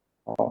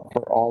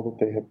 for all that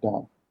they have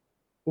done.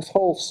 This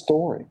whole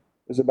story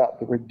is about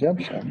the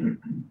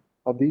redemption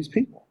of these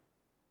people.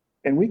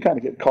 And we kind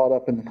of get caught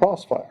up in the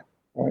crossfire,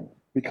 right?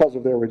 Because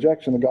of their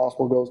rejection, the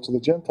gospel goes to the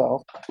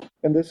Gentiles.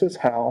 And this is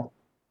how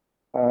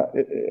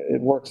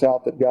it works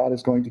out that God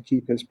is going to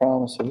keep his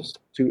promises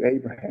to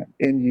Abraham.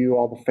 In you,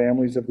 all the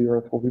families of the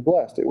earth will be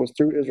blessed. It was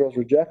through Israel's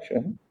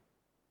rejection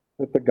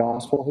that the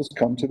gospel has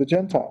come to the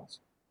Gentiles.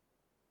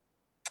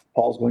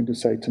 Paul's going to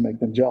say to make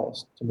them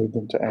jealous, to move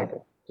them to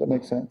anger. Does that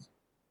make sense?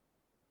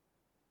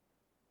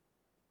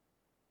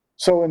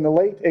 So in the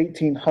late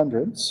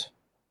 1800s,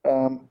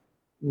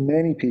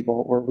 many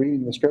people were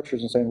reading the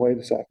scriptures and saying, wait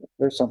a second,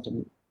 there's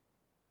something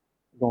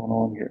going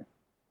on here.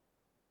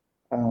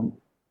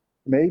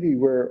 Maybe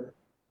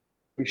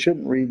we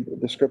shouldn't read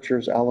the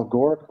scriptures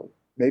allegorically.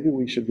 Maybe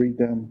we should read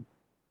them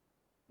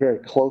very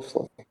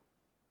closely.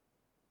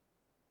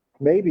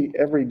 Maybe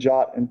every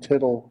jot and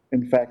tittle,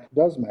 in fact,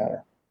 does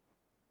matter.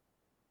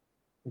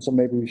 And so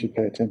maybe we should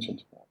pay attention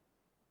to that.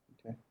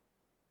 Okay?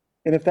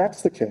 And if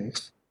that's the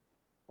case,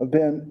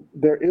 then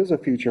there is a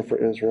future for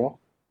Israel.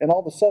 And all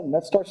of a sudden,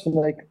 that starts to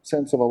make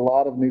sense of a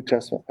lot of New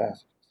Testament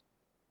passages.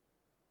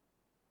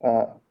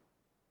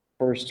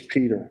 1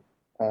 Peter,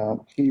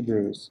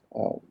 Hebrews,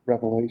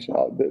 Revelation,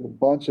 a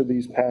bunch of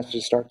these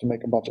passages start to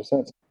make a bunch of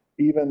sense.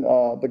 Even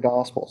the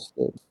Gospels,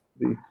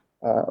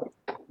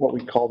 what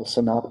we call the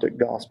Synoptic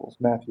Gospels,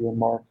 Matthew and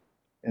Mark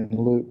and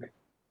Luke,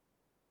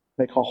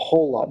 make a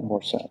whole lot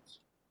more sense.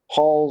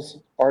 Paul's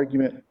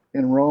argument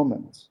in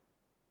Romans,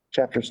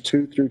 chapters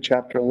 2 through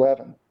chapter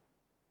 11,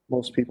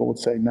 most people would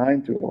say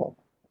 9 through 11,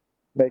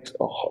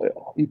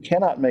 you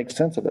cannot make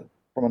sense of it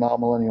from an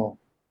amillennial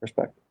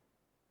perspective.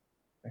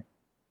 Okay?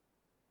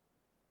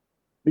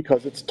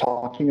 Because it's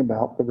talking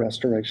about the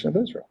restoration of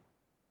Israel,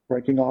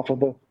 breaking off of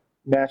the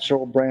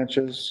natural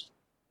branches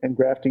and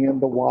grafting in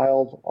the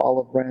wild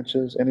olive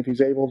branches. And if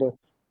he's able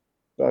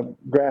to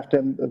graft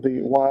in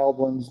the wild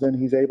ones, then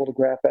he's able to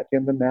graft back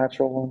in the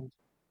natural ones.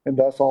 And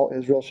thus all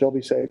Israel shall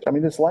be saved. I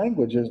mean, this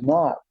language is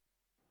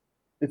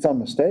it's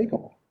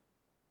unmistakable.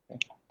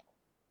 Okay.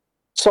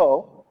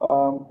 So,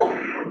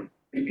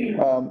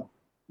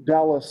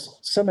 Dallas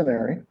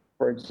Seminary,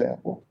 for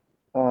example,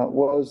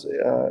 was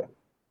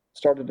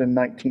started in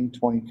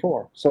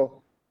 1924.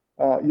 So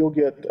you'll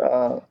get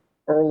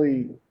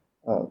early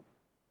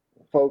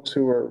folks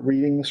who are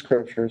reading the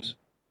scriptures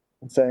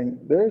and saying,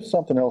 there's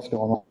something else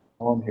going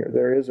on here.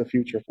 There is a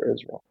future for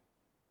Israel.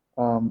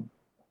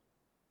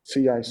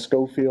 C.I.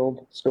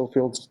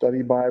 Scofield's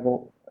Study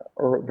Bible,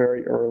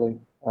 very early.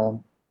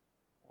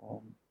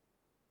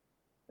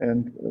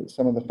 And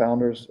some of the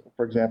founders,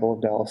 for example,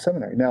 of Dallas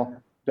Seminary.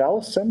 Now,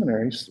 Dallas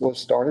Seminary was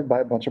started by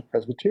a bunch of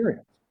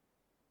Presbyterians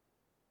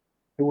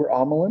who were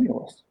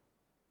amillennialists,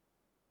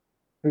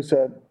 who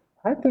said,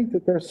 I think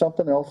that there's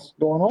something else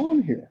going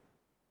on here,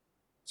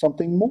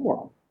 something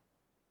more,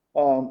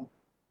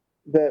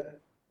 that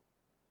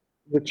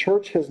the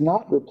church has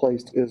not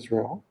replaced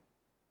Israel,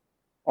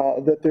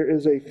 that there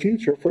is a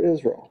future for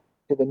Israel,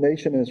 for the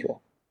nation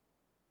Israel.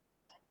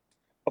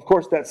 Of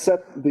course, that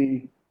set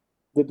the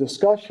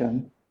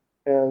discussion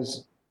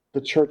as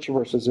the church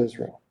versus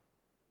Israel,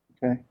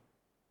 okay?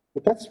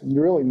 But that's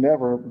really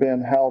never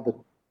been how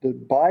the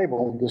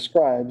Bible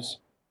describes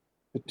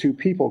the two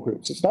people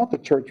groups. It's not the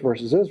church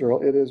versus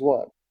Israel, it is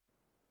what?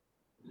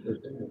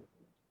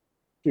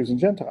 Jews and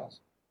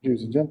Gentiles.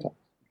 Jews and Gentiles,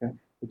 okay?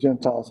 The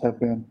Gentiles have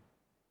been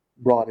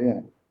brought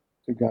in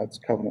to God's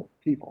covenant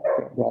people,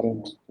 brought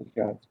into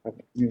God's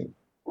covenant community.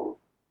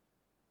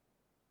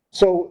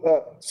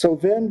 So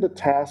then the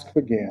task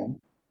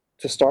began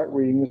to start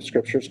reading the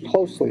scriptures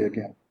closely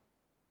again.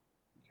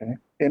 Okay,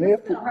 and if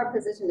it's a hard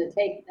position to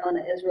take, knowing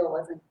that Israel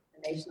wasn't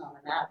the nation on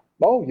the map.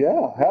 Oh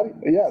yeah,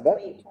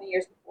 20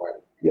 years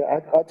before. Yeah,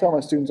 I tell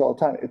my students all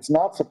the time. It's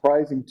not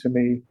surprising to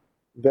me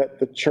that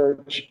the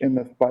church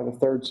by the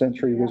 3rd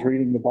century was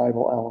reading the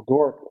Bible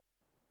allegorically.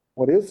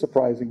 What is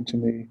surprising to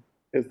me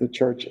is the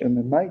church in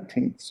the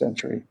 19th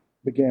century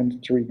began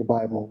to read the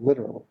Bible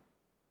literally.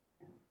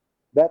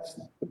 That's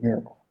the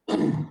miracle.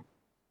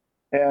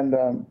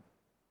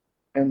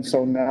 And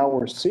so now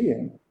we're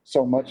seeing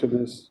so much of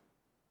this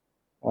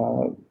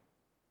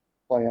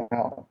play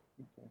out.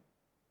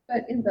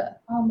 But in the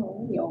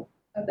amillennial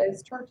of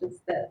those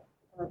churches that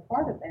are a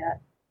part of that,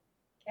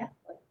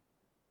 Catholic,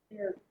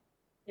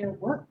 they're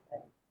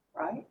work-based,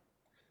 right?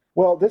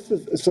 Well, this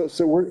is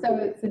so we're. So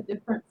it's a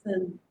difference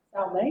in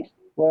salvation.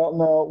 Well,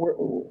 no,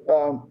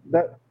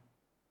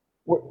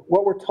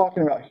 what we're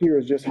talking about here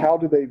is just how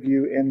do they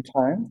view end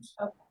times?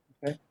 Okay.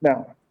 Okay.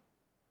 Now,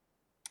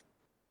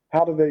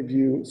 how do they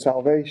view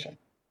salvation?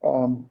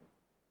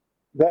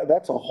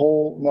 That's a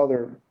whole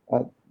nother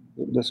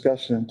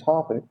discussion and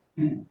topic.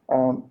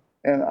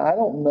 And I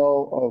don't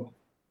know of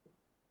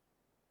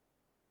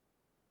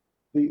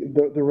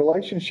the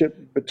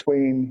relationship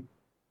between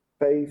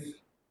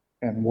faith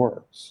and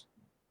works,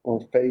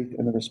 or faith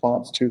and the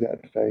response to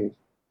that faith,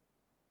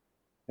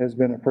 has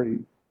been a pretty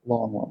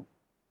long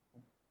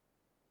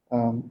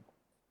one.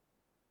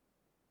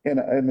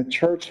 And the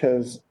church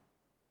has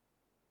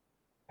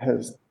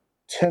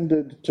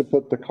tended to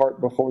put the cart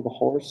before the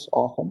horse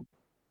often,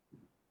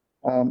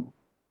 in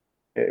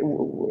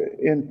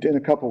a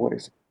couple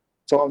ways.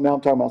 So now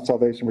I'm talking about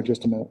salvation for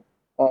just a minute.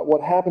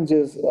 What happens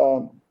is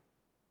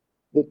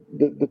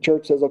the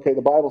church says, okay,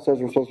 the Bible says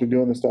we're supposed to be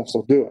doing this stuff,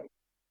 so do it.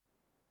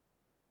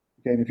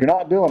 Okay, and if you're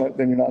not doing it,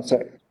 then you're not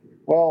saved.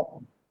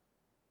 Well,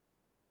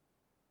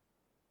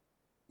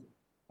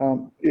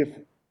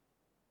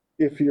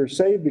 if you're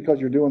saved because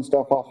you're doing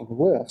stuff off of the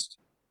list,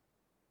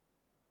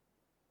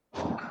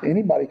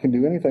 anybody can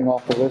do anything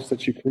off the list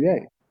that you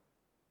create.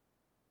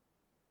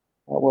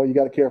 Well, you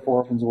got to care for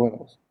orphans and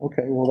widows.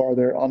 Okay, well, are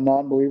there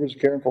non-believers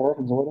caring for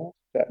orphans and widows?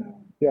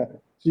 Yeah.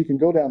 So you can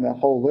go down that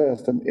whole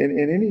list, and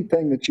in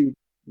anything that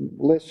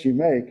list you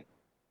make,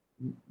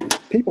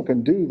 people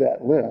can do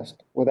that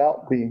list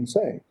without being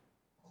saved.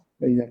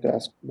 Now you have to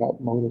ask about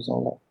motives and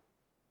all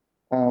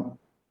that.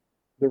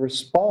 The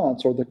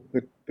response, or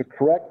the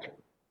correct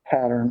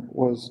pattern,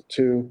 was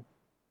to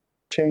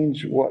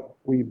change what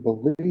we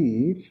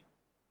believe,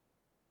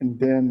 and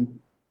then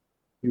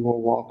you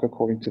will walk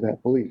according to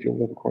that belief. You'll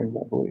live according to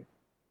that belief.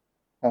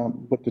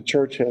 But the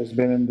church has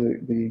been in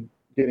the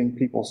getting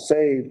people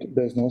saved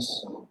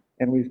business,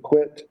 and we've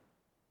quit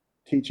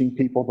teaching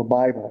people the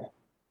Bible.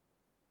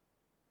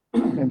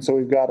 And so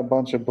we've got a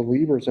bunch of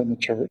believers in the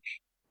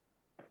church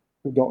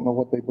who don't know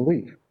what they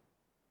believe.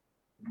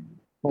 A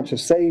bunch of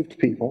saved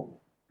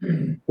people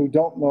who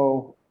don't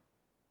know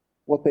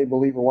what they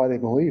believe or why they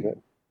believe it.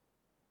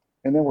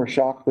 And then we're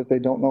shocked that they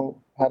don't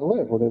know how to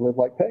live, or they live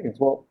like pagans.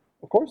 Well,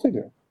 of course they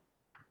do.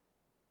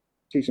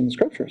 Teach them the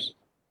scriptures.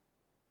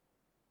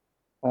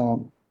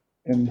 And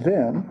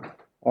then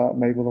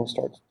maybe they'll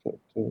start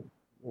to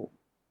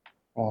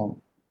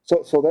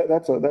so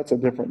that's a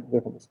different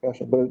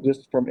discussion, but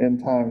just from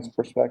end times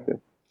perspective.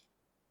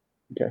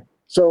 Okay,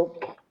 so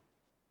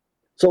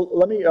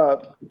let me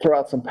throw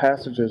out some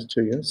passages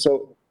to you.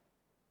 So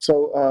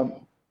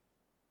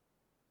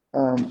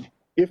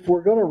if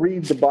we're going to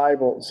read the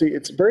Bible, see,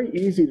 it's very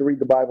easy to read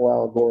the Bible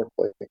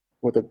allegorically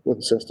with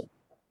a system.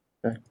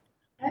 Okay,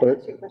 Can I but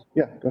ask you a question?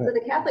 yeah, go ahead. So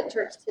the Catholic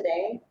Church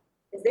today,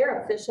 is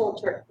their official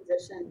church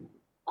position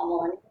on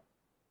millennium?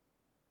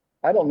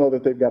 I don't know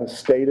that they've got a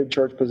stated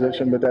church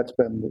position, but that's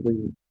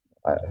been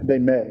they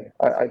may.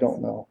 I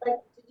don't know. Like,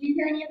 did you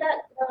hear any of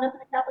that growing up in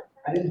the Catholic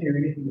Church? I didn't hear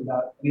anything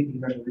about anything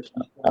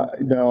Revelation.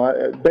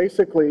 No,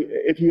 basically,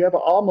 if you have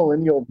an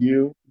amillennial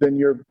view, then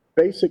your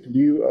basic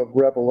view of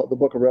the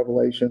book of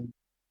Revelation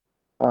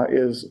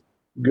is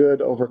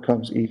good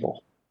overcomes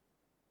evil.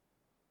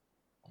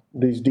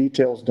 These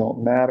details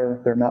don't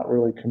matter. They're not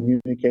really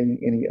communicating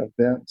any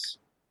events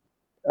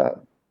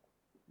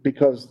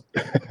because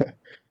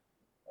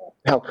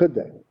how could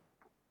they,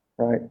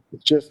 right?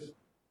 It's just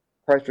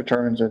Christ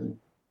returns and,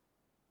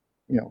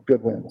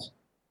 good wins.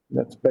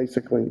 That's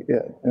basically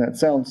it. And it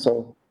sounds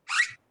so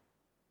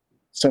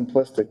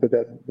simplistic, but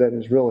that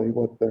is really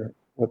what they're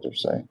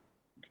saying.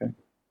 Okay,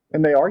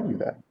 and they argue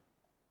that.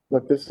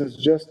 Look, this is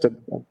just an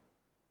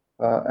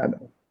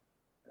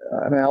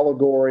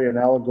allegory, an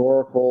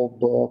allegorical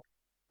book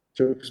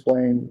to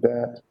explain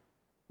that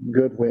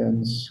good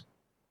wins,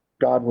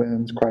 God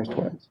wins, Christ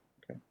wins.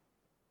 Okay.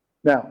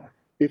 Now,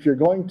 if you're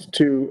going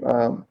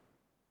to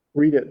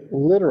read it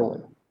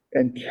literally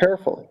and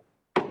carefully,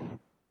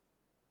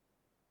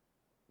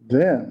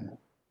 then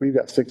we've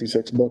got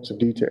 66 books of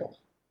details.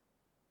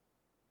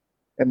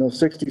 And those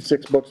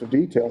 66 books of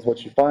details,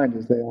 what you find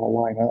is they all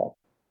line up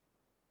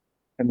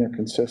and they're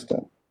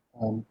consistent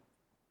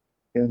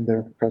in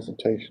their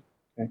presentation.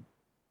 Okay?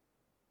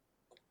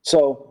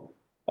 So,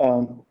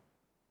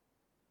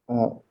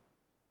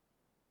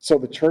 so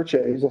the church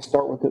age, let's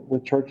start with the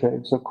church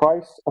age. So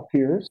Christ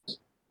appears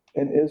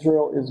and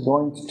Israel is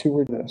going to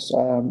read this.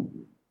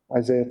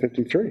 Isaiah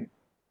 53.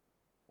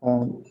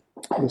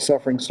 The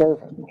suffering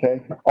servant.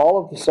 Okay,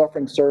 all of the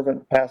suffering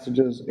servant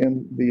passages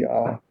in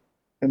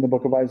the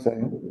book of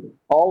Isaiah,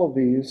 all of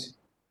these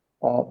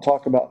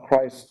talk about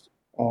Christ's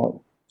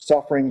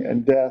suffering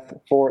and death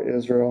for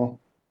Israel.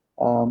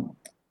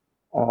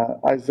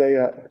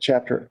 Isaiah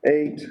chapter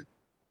 8,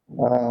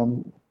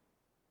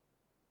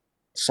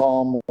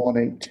 Psalm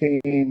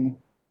 118,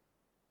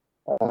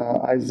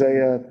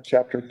 Isaiah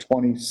chapter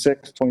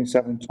 26,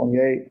 27,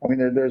 28. I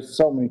mean, there's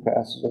so many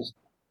passages.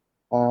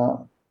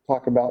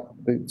 Talk about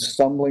the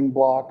stumbling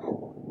block,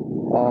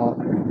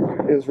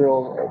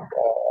 Israel,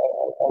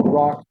 a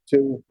rock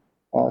to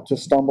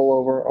stumble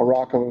over, a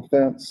rock of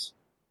offense,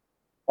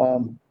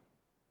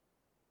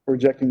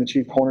 rejecting the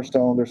chief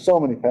cornerstone. There's so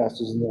many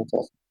passages in the Old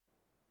Testament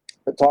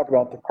that talk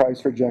about the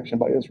Christ rejection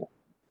by Israel.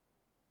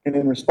 And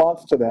in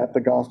response to that,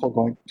 the gospel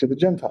going to the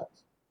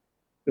Gentiles.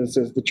 This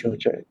is the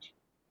church age.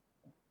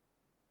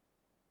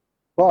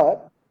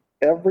 But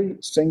every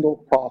single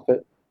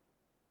prophet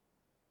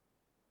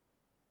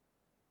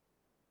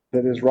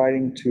that is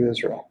writing to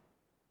Israel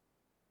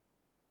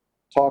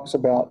talks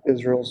about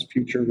Israel's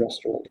future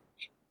restoration.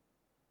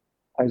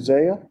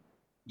 Isaiah,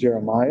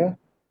 Jeremiah,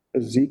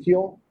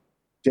 Ezekiel,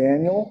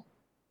 Daniel,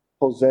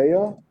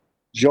 Hosea,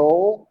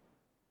 Joel,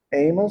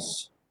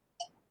 Amos,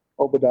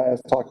 Obadiah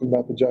is talking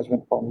about the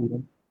judgment upon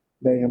Edom.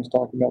 Nahum's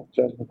talking about the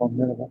judgment upon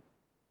Nineveh.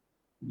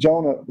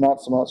 Jonah,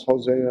 not so much.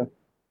 Hosea,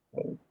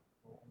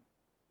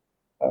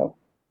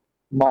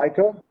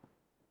 Micah,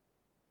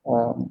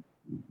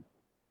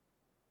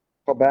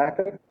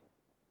 Habakkuk,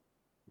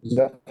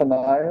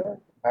 Zephaniah,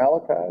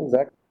 Malachi,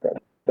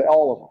 Zechariah,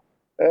 all of them,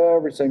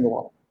 every single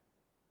one of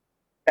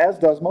them, as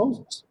does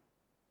Moses.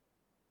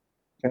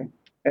 Okay,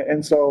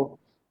 and so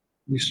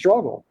you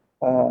struggle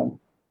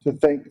to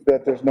think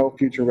that there's no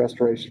future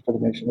restoration for the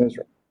nation of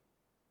Israel.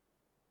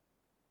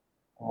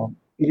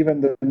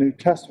 Even the New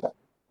Testament,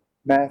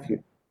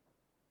 Matthew,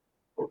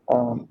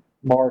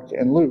 Mark,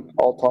 and Luke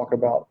all talk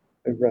about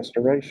a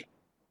restoration.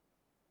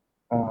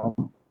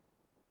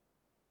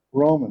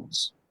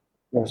 Romans,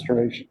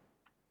 restoration.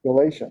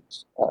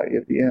 Galatians,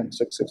 at the end,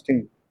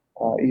 6:16,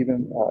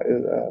 even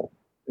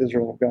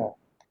Israel of God.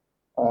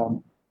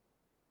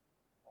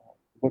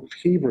 Book of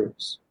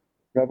Hebrews,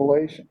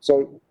 Revelation.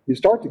 So you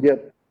start to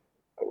get,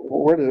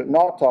 where does it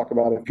not talk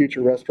about a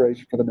future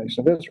restoration for the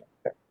nation of Israel?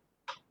 Okay.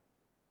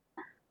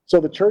 So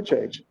the church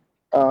age,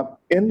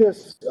 in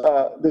this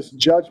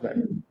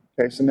judgment,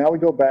 okay, so now we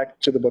go back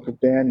to the book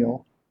of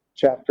Daniel,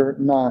 chapter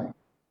 9.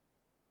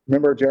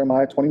 Remember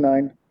Jeremiah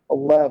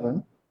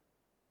 29:11.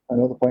 I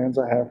know the plans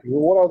I have for you.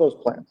 What are those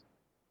plans?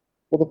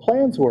 Well, the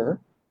plans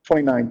were,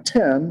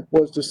 29:10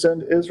 was to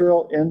send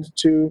Israel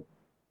into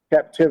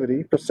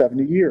captivity for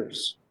 70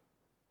 years.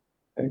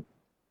 Okay?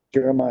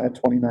 Jeremiah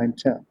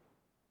 29:10,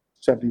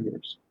 70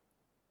 years.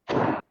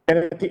 And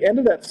at the end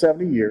of that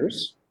 70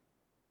 years,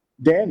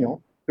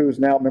 Daniel, who is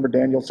now, remember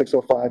Daniel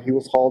 6:05, he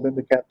was hauled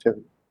into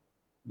captivity.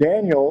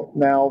 Daniel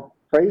now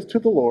prays to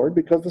the Lord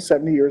because the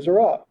 70 years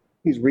are up.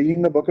 He's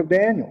reading the book of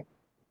Daniel.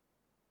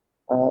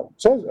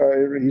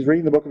 He's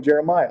reading the book of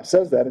Jeremiah. It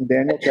says that in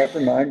Daniel chapter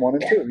 9, 1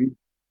 and 2.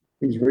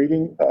 He's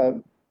reading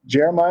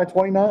Jeremiah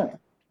 29,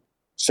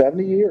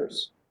 70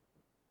 years.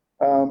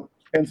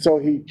 And so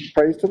he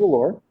prays to the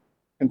Lord,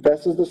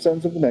 confesses the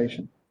sins of the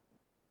nation,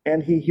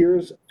 and he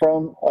hears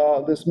from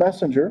this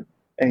messenger,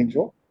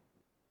 angel,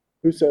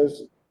 who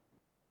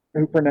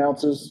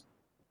pronounces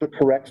the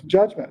correct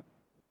judgment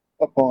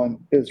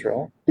upon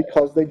Israel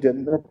because they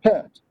didn't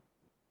repent.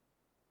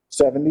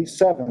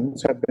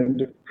 77s have been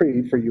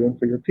decreed for you and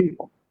for your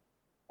people.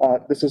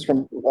 This is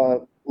from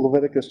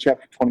Leviticus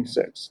chapter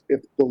 26.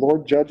 If the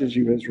Lord judges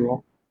you,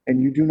 Israel,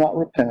 and you do not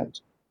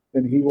repent,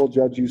 then he will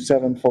judge you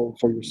sevenfold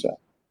for your sin.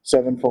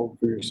 Sevenfold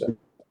for your sin.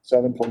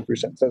 Sevenfold for your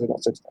sin. It says it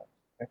about 6 times.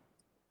 Okay?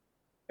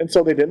 And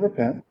so they didn't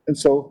repent. And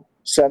so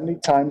 70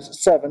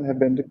 times 7 have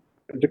been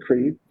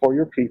decreed for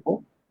your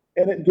people.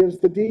 And it gives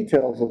the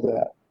details of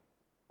that.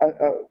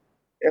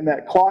 And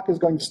that clock is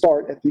going to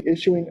start at the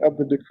issuing of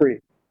the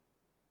decree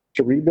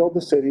to rebuild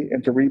the city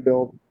and to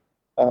rebuild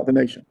the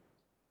nation.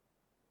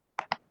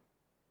 I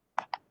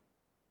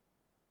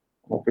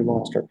don't know if we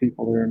lost our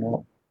people there or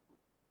not.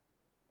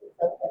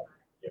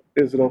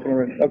 Is it open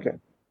already? Okay.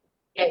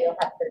 Yeah, you'll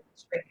have to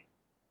screen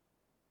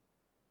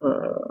to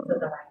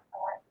the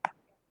right.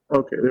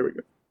 Okay, there we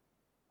go.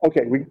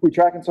 Okay, we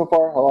tracking so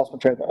far? I lost my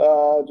train of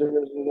thought.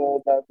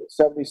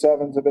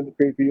 77s have been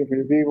decreed for you for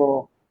your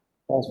people.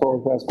 Fast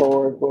forward.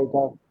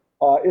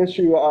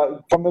 Issue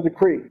from the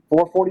decree,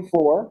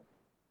 444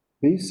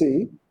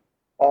 BC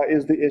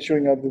is the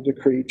issuing of the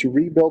decree to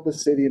rebuild the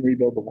city and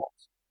rebuild the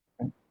walls.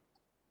 Okay?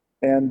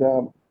 And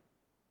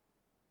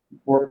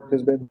work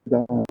has been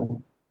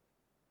done,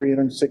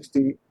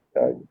 360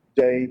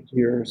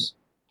 years.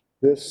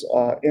 This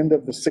end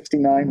of the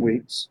 69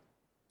 weeks.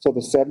 So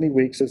the 70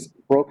 weeks is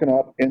broken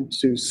up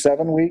into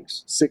 7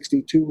 weeks,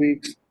 62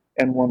 weeks,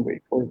 and 1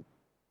 week, or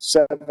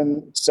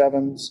 7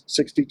 sevens,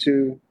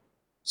 62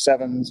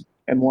 sevens,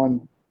 and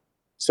 1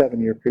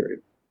 7-year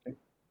period. Okay?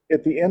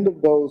 At the end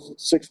of those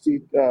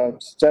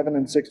 67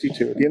 and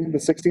 62, at the end of the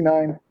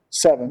 69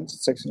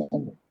 sevens,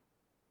 69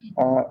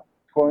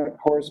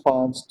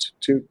 corresponds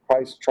to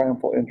Christ's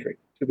triumphal entry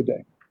to the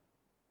day.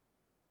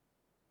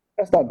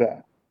 That's not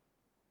bad.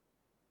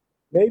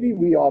 Maybe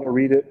we ought to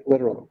read it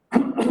literally.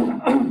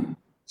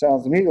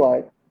 Sounds to me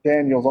like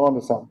Daniel's on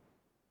to something.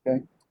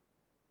 Okay,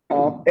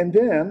 and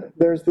then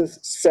there's this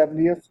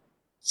 70th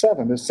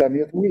this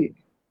 70th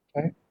week.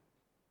 Okay,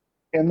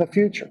 in the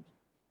future.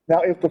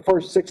 Now, if the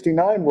first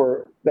 69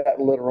 were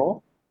that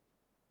literal,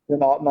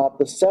 then ought not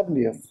the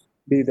 70th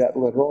be that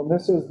literal? And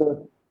this is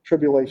the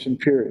tribulation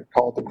period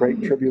called the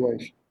Great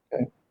Tribulation.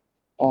 Okay,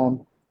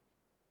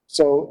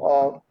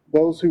 so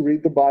those who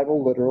read the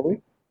Bible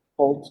literally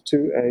hold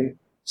to a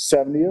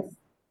 70th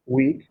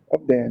week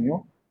of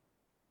Daniel.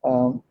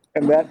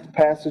 And that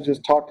passage is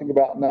talking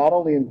about not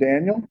only in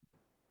Daniel,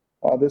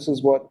 This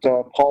is what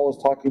Paul is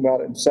talking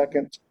about in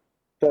 2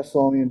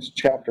 Thessalonians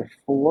chapter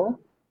 4.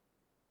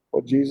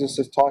 What Jesus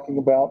is talking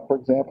about, for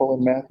example,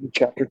 in Matthew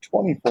chapter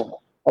 24.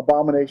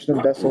 Abomination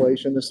of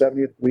desolation, the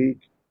 70th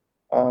week,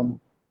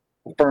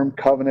 firm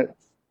covenant.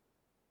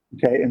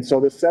 Okay, and so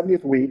the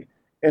 70th week,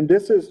 and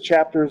this is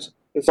chapters,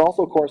 this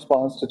also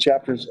corresponds to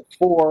chapters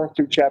 4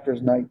 through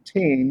chapters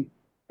 19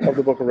 of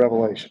the book of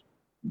Revelation.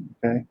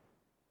 Okay,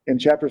 in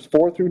chapters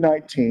 4 through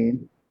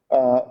 19,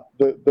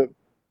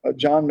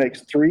 John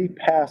makes 3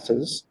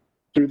 passes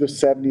through the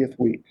 70th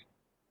week.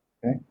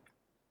 Okay,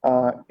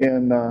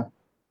 in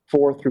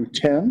 4 through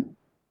 10,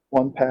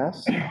 1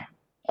 pass.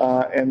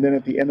 And then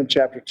at the end of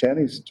chapter 10,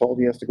 he's told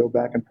he has to go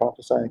back and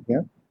prophesy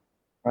again,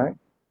 right?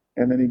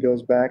 And then he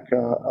goes back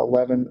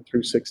 11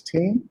 through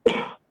 16,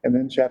 and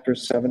then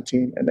chapters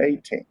 17 and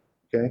 18,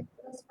 okay?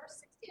 Those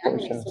first 69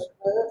 weeks, so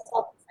those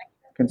all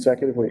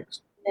Consecutive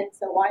weeks. And then,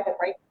 so why the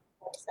break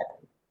before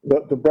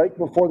 7? The break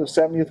before the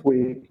 70th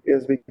week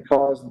is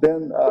because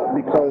then,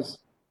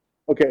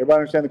 okay, everybody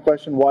understand the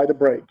question? Why the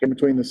break in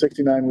between the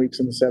 69 weeks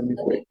and the 70th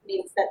The week? week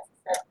means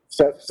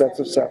Sets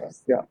of 7,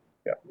 yeah.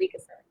 Week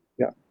of 7.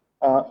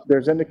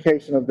 There's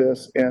indication of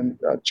this in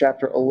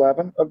chapter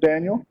 11 of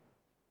Daniel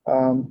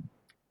and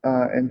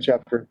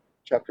chapter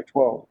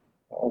 12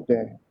 of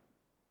Daniel.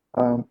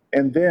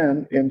 And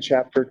then in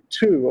chapter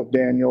 2 of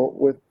Daniel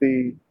with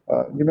you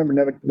remember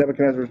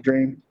Nebuchadnezzar's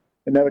dream?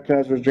 In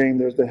Nebuchadnezzar's dream,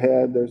 there's the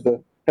head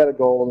of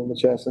gold and the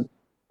chest.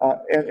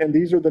 And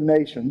these are the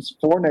nations,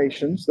 4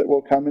 nations that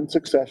will come in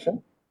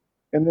succession.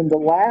 And then the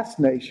last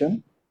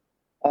nation,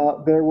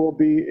 it will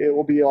be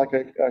like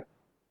a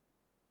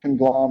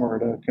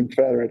conglomerate, a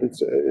confederate.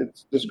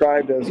 It's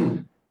described as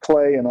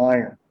clay and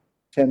iron,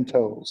 10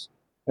 toes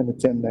in the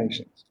 10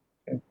 nations.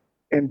 Okay?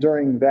 And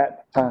during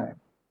that time,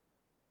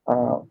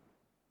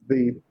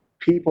 the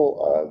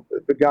people,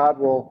 the God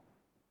will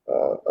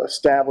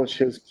establish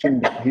his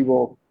kingdom. He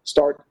will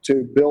start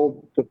to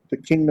build the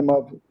kingdom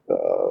of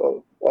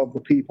the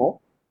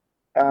people.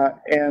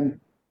 And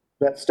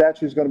that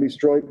statue is going to be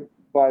destroyed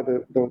by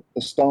the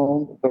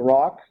stone, the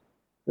rock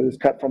that is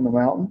cut from the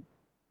mountain.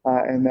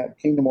 And that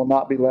kingdom will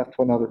not be left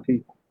to another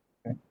people.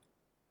 Okay?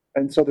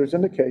 And so there's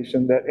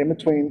indication that in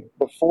between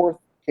the 4th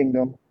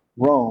kingdom,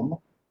 Rome,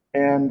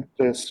 and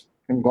this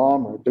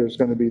conglomerate, there's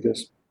going to be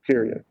this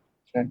period.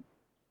 Okay?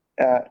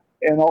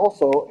 And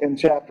also in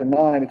chapter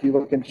 9, if you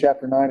look in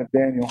chapter 9 of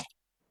Daniel,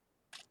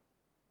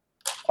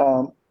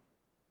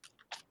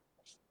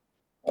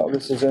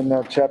 this is in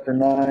chapter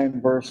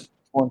 9, verse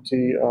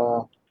 20.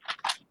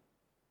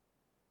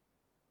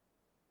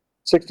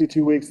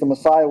 62 weeks, the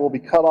Messiah will be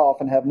cut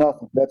off and have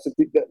nothing.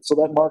 So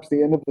that marks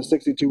the end of the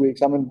 62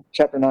 weeks. I'm in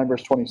chapter 9,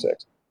 verse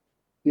 26.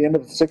 The end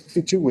of the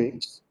 62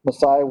 weeks,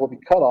 Messiah will be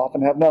cut off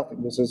and have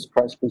nothing. This is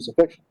Christ's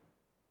crucifixion.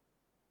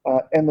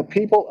 And the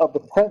people of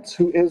the prince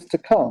who is to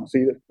come,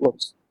 see, it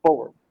looks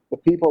forward. The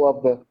people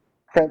of the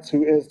prince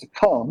who is to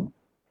come,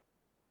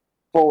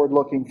 forward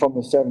looking from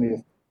the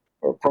 70th,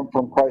 or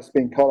from Christ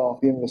being cut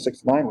off, the end of the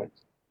 69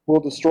 weeks, will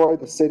destroy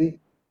the city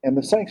and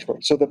the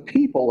sanctuary. So the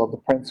people of the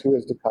prince who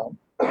is to come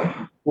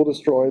will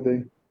destroy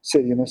the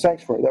city and the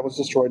sanctuary. That was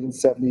destroyed in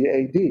 70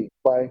 AD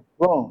by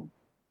Rome.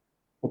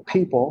 The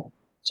people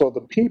of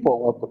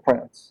the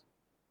prince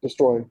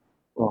destroy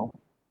Rome.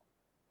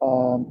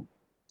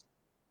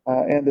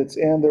 And its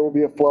end, there will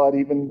be a flood.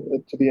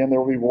 Even to the end, there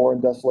will be war,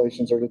 and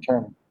desolations are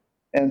determined.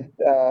 And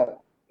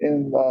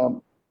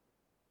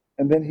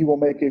then he will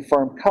make a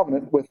firm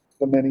covenant with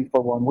the many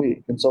for 1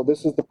 week. And so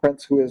this is the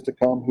prince who is to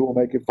come, who will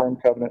make a firm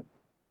covenant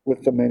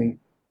with the many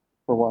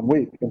for 1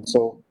 week. And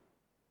so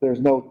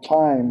there's no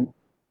time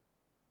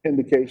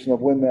indication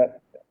of when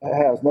that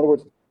has. In other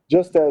words,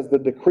 just as the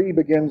decree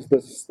begins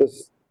this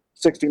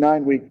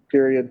 69-week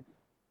period,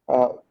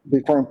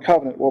 the firm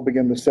covenant will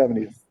begin the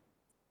 70th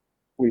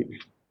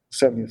week,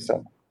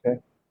 77th.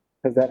 Okay,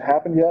 has that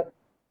happened yet?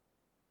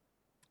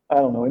 I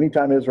don't know.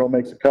 Anytime Israel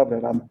makes a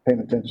covenant, I'm paying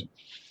attention.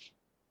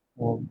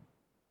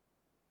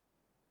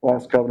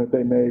 Last covenant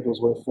they made was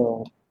with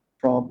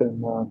Trump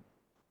and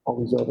all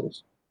these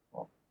others.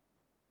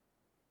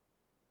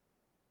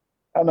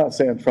 I'm not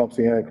saying Trump's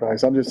the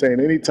Antichrist. I'm just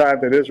saying any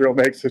time that Israel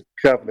makes a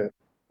covenant,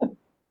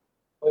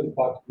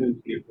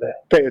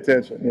 pay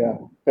attention. Yeah,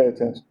 pay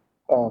attention.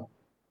 Okay,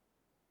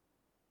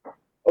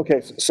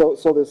 so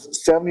this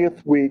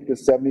 70th week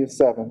is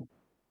 77.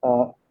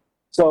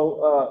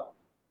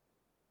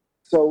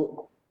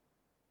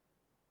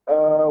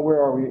 Where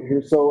are we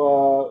here?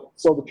 So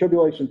the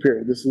tribulation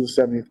period. This is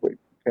the 70th week.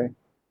 Okay.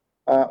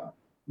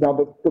 Now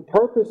the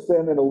purpose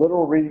then in a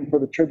literal reading for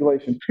the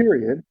tribulation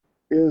period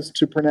is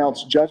to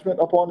pronounce judgment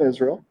upon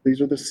Israel.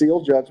 These are the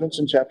sealed judgments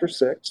in chapter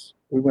 6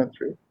 we went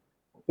through,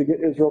 to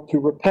get Israel to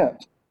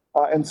repent.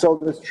 And so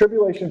this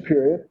tribulation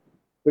period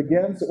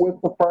begins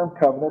with the firm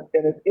covenant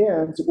and it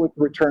ends with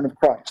the return of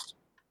Christ.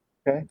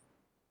 Okay?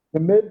 The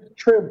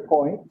mid-trib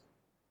point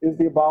is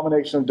the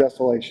abomination of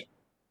desolation.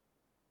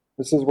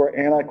 This is where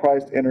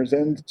Antichrist enters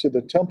into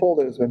the temple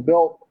that has been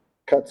built,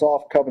 cuts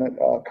off covenant,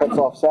 cuts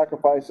off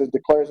sacrifices,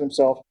 declares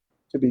himself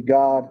to be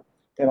God,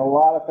 And a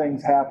lot of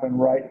things happen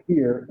right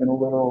here in a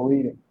literal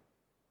reading.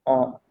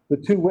 The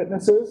two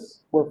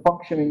witnesses were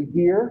functioning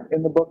here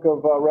in the book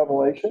of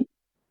Revelation.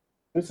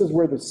 This is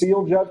where the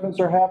seal judgments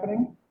are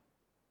happening.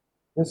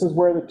 This is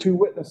where the two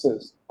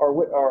witnesses are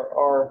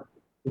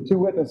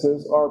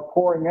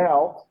pouring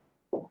out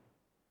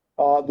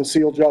the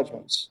seal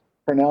judgments,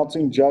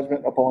 pronouncing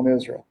judgment upon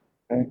Israel.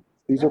 Okay?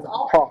 These That's are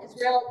all prophets.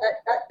 Israel,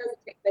 that doesn't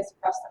take place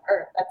across the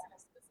earth, that's in a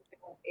specific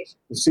location.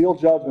 The seal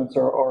judgments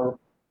are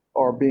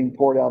being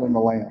poured out in the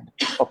land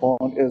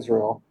upon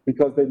Israel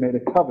because they made a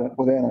covenant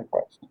with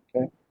Antichrist.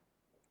 Okay?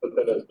 But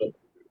that has nothing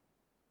to do.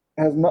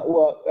 Has not,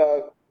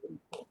 well,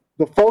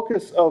 the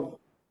focus of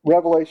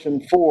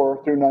Revelation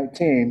 4 through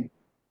 19,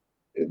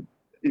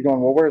 you're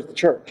going, well, where's the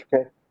church?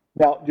 Okay.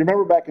 Now, do you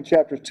remember back in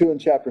chapter 2 and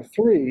chapter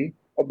 3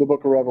 of the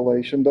book of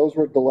Revelation, those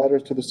were the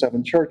letters to the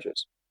seven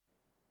churches.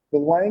 The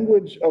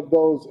language of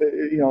those,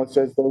 it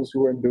says those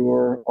who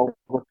endure,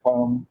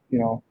 overcome,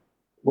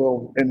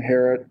 will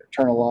inherit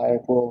eternal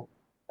life, will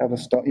have a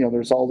stone,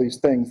 there's all these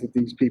things that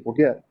these people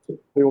get.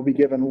 They will be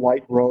given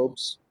white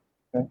robes.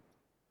 Okay?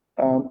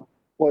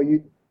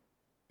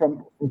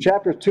 From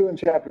chapter 2 and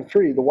chapter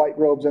 3, the white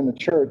robes in the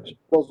church,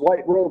 those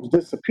white robes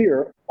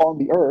disappear on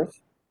the earth.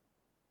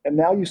 And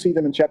now you see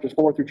them in chapters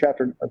 4 through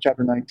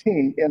chapter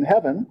 19 in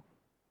heaven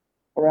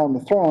around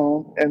the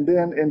throne. And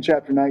then in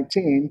chapter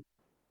 19,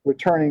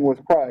 returning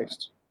with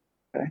Christ.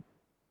 Okay?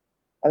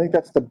 I think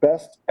that's the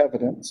best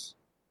evidence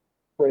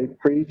for a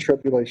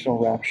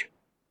pre-tribulational rapture.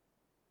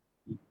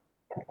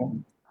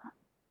 Okay?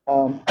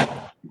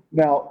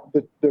 Now,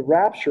 the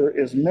rapture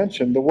is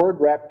mentioned. The word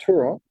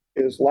raptura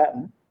is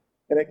Latin.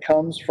 And it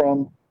comes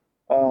from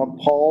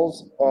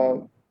Paul's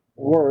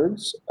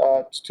words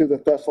to the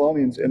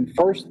Thessalonians in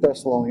 1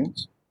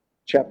 Thessalonians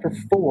chapter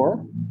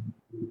 4,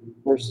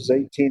 verses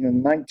 18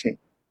 and 19.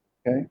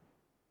 Okay?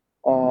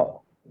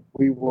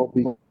 We will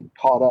be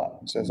caught up.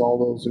 It says all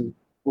those who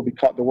will be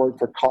caught. The word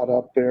for caught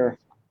up there,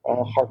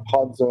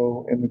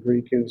 harpazo in the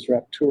Greek is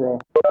raptura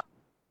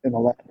in the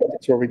Latin.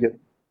 That's where we get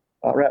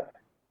rap.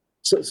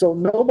 So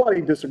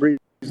nobody disagrees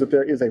that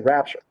there is a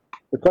rapture.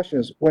 The question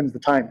is, when's the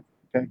timing?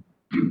 Okay?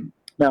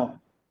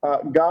 Now,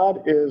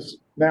 God is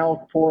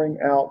now pouring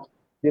out,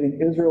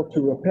 getting Israel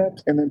to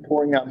repent, and then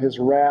pouring out his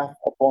wrath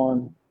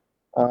upon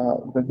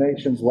the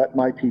nations, let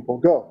my people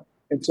go.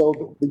 And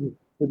so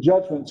the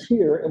judgments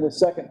here in the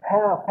second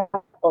half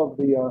of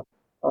the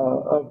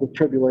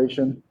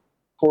tribulation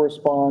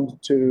correspond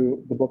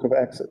to the book of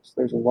Exodus.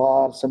 There's a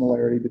lot of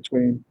similarity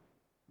between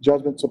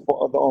judgments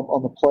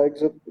on the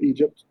plagues of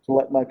Egypt to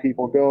let my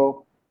people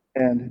go,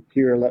 and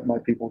here, let my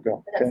people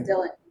go. But that's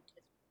still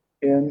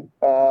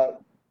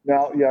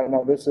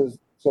This is,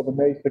 so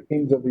the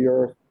kings of the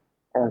earth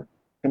are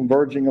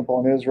converging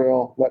upon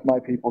Israel, let my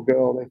people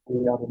go, they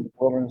flee out in the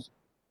wilderness,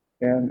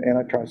 and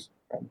Antichrist.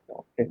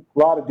 Okay. A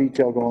lot of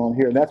detail going on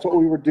here, and that's what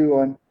we were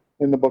doing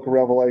in the book of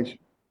Revelation.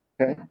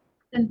 Okay.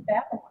 Then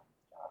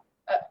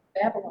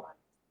Babylon.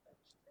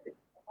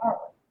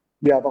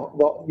 Yeah,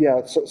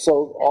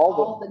 so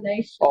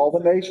all the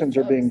nations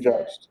are being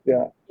judged.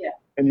 Yeah. Yeah.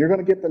 And you're going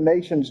to get the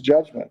nations'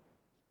 judgment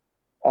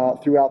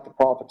throughout the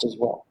prophets as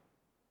well.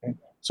 Okay?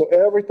 So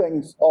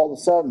everything's all of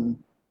a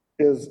sudden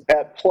is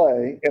at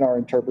play in our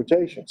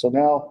interpretation. So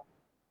now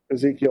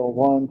Ezekiel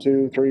 1,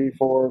 2, 3,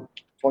 4,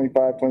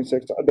 25,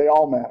 26, they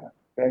all matter.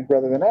 Okay?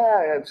 Rather than,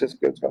 it's just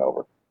good, it's going to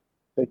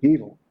overtake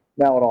evil.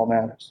 Now it all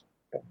matters.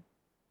 Okay?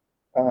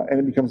 And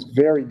it becomes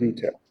very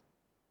detailed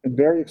and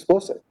very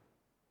explicit.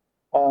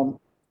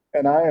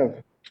 And I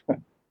have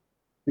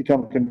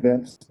become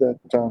convinced that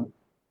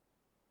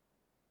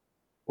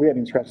we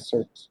hadn't even scratched the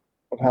surface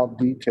of how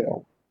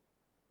detailed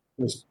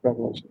this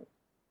revelation is.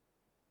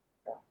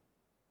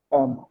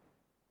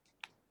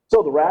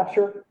 So the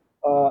rapture,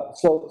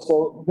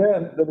 so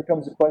then there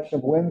becomes a question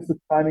of when's the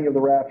timing of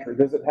the rapture?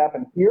 Does it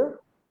happen here?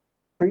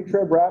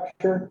 Pre-trib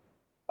rapture?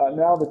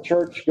 Now the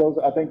church goes,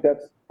 I think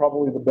that's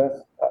probably the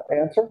best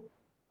answer.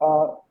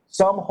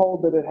 Some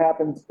hold that it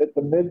happens at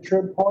the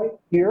mid-trib point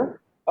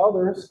here,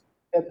 others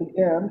at the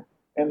end,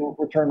 and will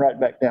return right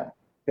back down.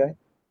 Okay?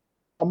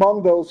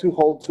 Among those who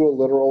hold to a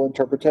literal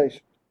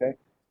interpretation. Okay?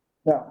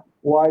 Now,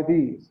 why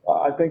these?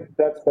 I think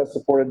that's best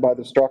supported by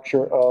the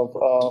structure of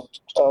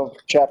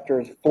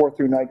chapters 4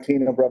 through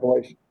 19 of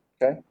Revelation.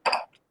 Okay?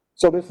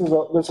 So there's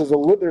a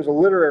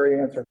literary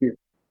answer here.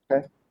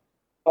 Okay?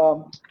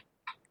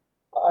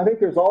 I think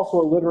there's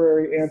also a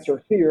literary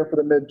answer here for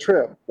the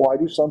mid-trib. Why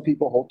do some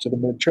people hold to the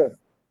mid-trib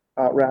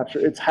rapture?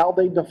 It's how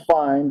they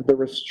define the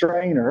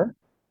restrainer.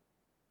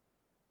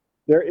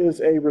 There is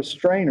a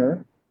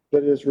restrainer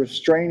that is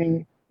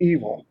restraining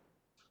evil,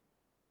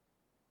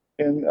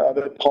 and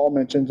that Paul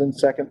mentions in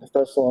 2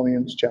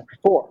 Thessalonians chapter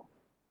 4.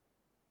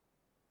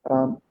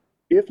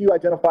 If you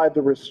identify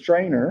the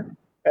restrainer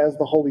as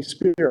the Holy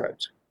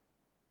Spirit,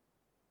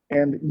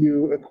 and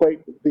you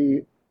equate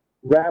the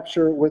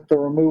rapture with the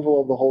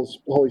removal of the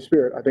Holy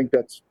Spirit, I think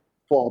that's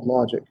flawed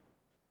logic,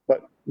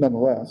 but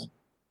nonetheless,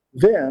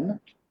 then,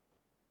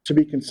 to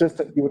be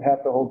consistent, you would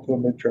have to hold to a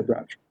mid-trib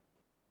rapture.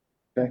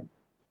 Okay?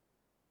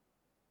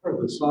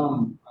 Or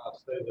some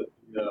say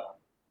that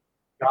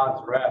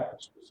God's wrath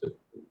is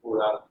specifically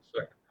poured out in the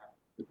second half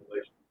of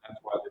Revelation. That's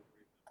why they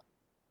believe that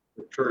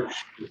the church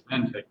is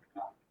then taken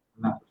out,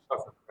 not the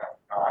suffering wrath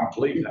of God. I don't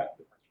believe that.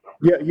 But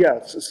that's what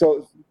Yes,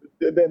 so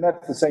then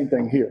that's the same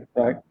thing here,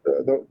 right?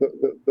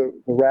 The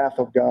wrath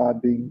of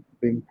God being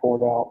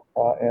poured out,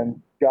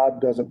 and God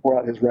doesn't pour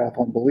out his wrath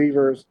on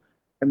believers,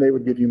 and they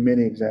would give you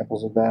many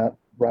examples of that,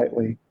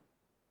 rightly,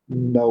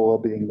 Noah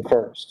being the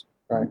first,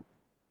 right?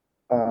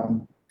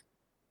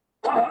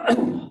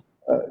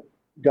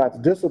 God's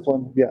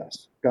discipline,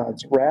 yes.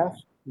 God's wrath,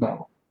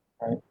 no,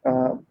 right?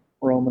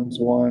 Romans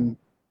 1,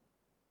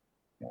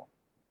 you know,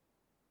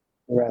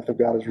 the wrath of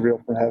God is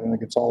real from heaven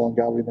against all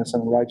ungodliness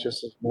and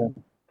unrighteousness of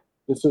men.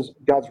 This is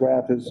God's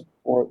wrath is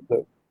for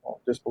the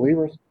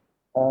disbelievers.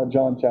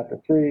 John chapter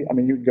 3. I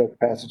mean, you can go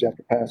passage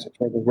after passage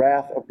where the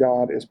wrath of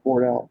God is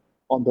poured out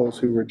on those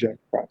who reject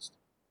Christ.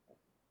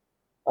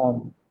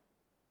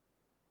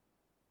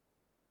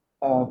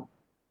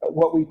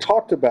 What we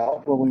talked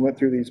about when we went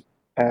through these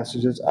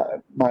passages,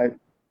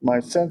 my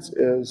sense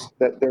is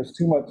that there's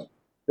too much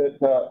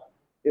that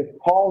if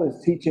Paul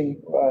is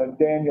teaching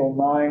Daniel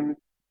 9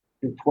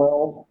 through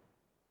 12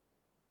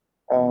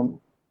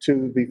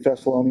 to the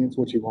Thessalonians,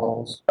 which he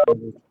was, no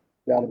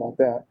doubt about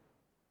that,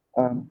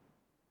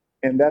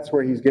 and that's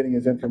where he's getting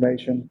his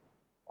information.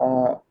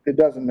 It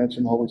doesn't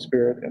mention the Holy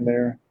Spirit in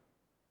there.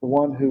 The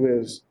one who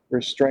is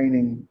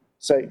restraining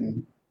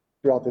Satan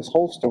throughout this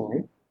whole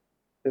story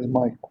is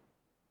Michael,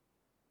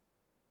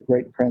 the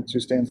great prince who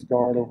stands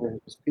guard over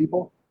his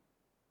people.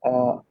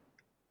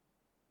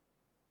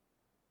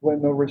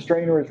 When the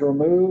restrainer is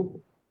removed,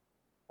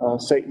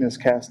 Satan is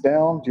cast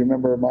down. Do you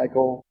remember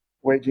Michael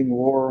waging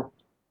war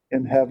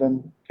in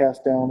heaven,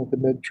 cast down at the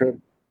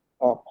mid-trib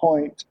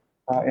point,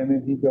 and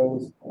then he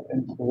goes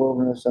into the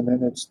wilderness, and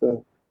then it's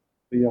the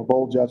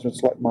bowl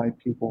judgments, let my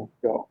people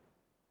go.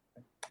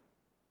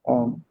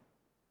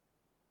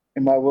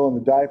 Am I willing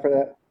to die for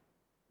that?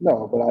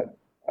 No, but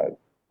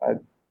I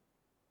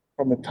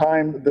from the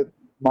time that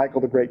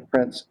Michael the great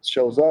prince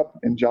shows up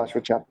in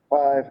Joshua chapter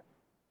 5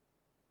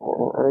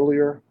 or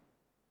earlier,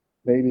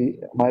 maybe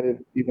it might have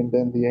even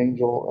been the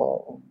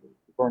angel in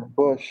the burning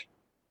bush,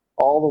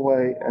 all the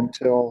way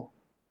until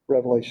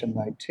Revelation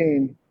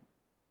 19.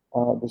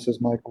 This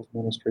is Michael's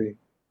ministry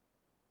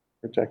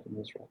protecting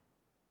Israel.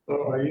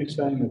 So are you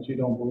saying that you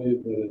don't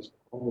believe that it's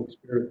the Holy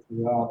Spirit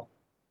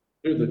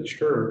through the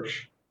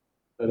church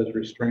that is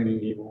restraining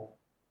evil?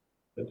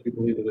 That you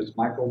believe that it's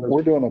Michael?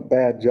 We're doing a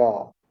bad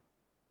job.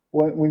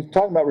 When we're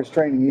talking about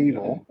restraining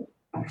evil,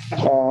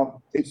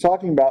 it's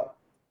talking about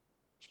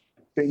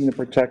being the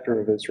protector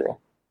of Israel.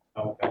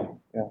 Okay.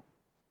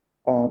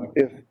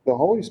 If the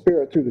Holy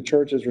Spirit through the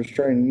church is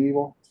restraining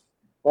evil,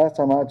 last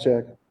time I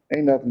checked,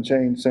 ain't nothing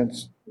changed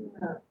since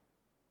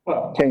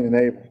Well, Cain and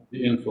Abel.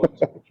 the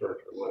influence of the church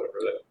or whatever,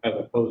 that,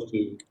 as opposed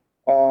to,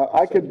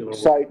 I could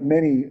cite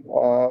many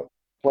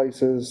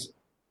places,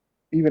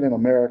 even in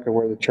America,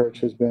 where the church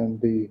has been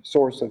the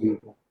source of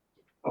evil.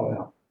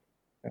 oh,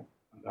 yeah.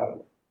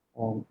 Undoubtedly.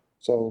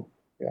 So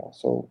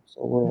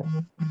we're,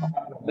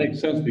 It makes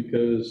sense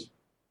because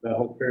that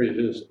whole period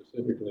is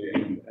specifically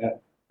aimed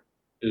at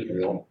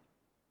Israel.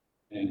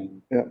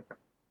 And Yeah.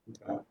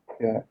 Okay.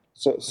 yeah.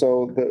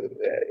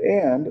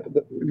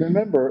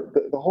 Remember,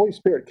 the Holy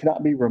Spirit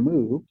cannot be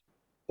removed.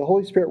 The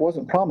Holy Spirit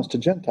wasn't promised to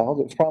Gentiles,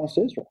 it was promised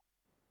to Israel.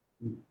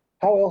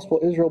 How else will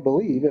Israel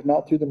believe if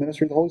not through the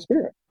ministry of the Holy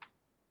Spirit?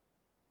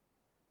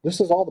 This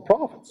is all the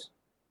prophets.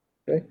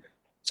 Okay?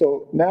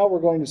 So now we're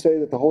going to say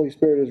that the Holy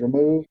Spirit is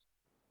removed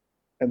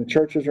and the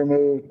church is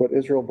removed, but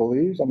Israel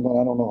believes? I don't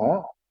know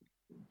how.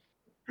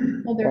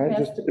 Well, there Right,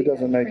 has just- to it be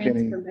doesn't that make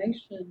any-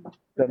 transformation for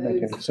Doesn't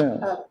make any those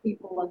sense.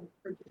 people in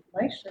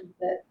tribulation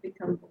that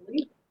become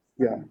believers.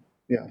 Yeah.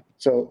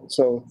 So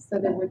So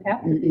there would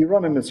have to be. you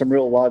run into some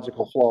real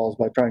logical flaws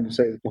by trying to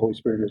say that the Holy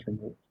Spirit is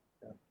removed.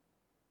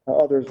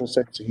 Others will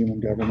say it's a human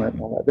government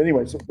and all that. But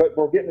anyway, but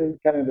we're getting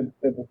kind of in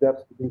the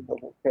depths of the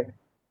detail. Okay.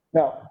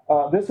 Now,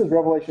 this is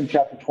Revelation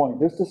chapter 20.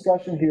 This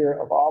discussion here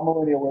of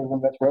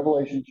amillennialism, that's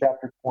Revelation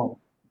chapter 20.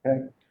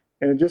 Okay.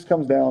 And it just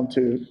comes down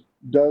to,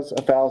 does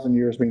 1,000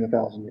 years mean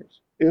 1,000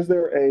 years? Is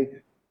there a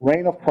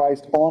reign of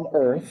Christ on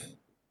earth,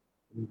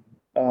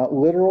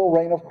 literal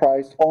reign of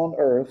Christ on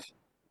earth,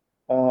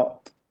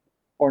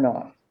 or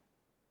not?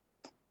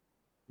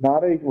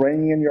 Not a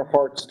reigning in your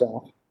heart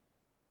stuff,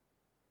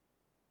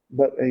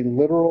 but a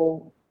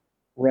literal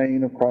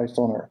reign of Christ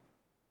on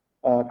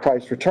earth.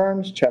 Christ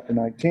returns, chapter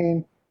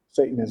 19.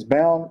 Satan is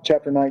bound,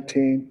 chapter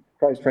 19.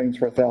 Christ reigns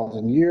for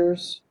 1,000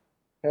 years.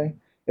 Okay.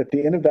 At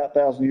the end of that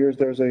 1,000 years,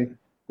 there's a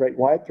great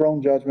white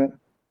throne judgment.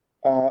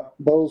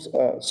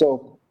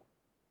 So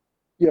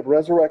you have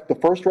the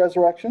first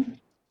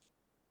resurrection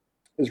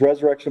is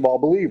resurrection of all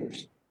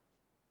believers.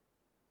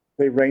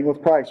 They reign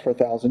with Christ for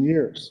 1,000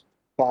 years.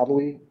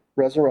 Bodily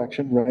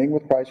resurrection, reign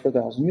with Christ for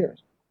 1,000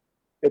 years.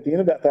 At the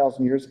end of that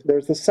 1,000 years,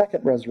 there's the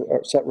second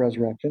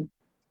resurrection.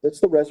 It's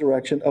the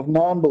resurrection of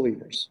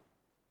non-believers.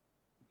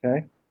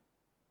 Okay?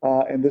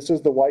 And this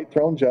is the white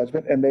throne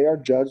judgment, and they are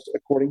judged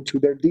according to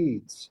their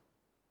deeds.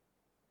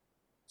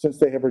 Since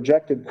they have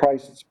rejected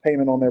Christ's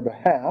payment on their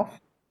behalf,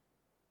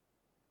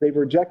 they've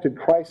rejected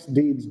Christ's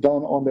deeds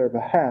done on their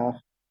behalf,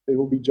 they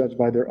will be judged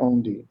by their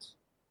own deeds.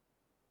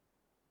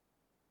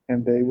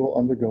 And they will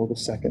undergo the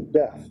second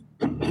death.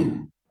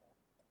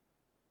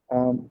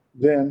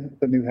 Then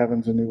the new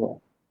heavens and new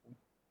earth.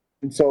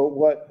 And so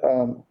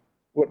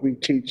what we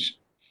teach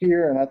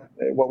here and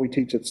what we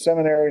teach at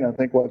seminary, and I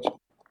think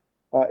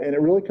and it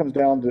really comes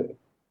down to,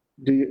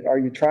 are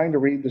you trying to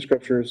read the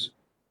scriptures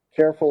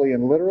carefully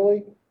and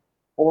literally,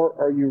 or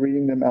are you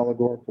reading them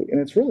allegorically? And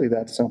it's really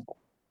that simple.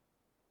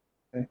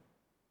 Okay?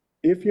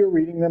 If you're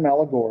reading them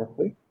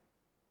allegorically,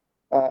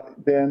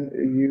 then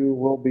you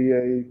will be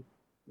an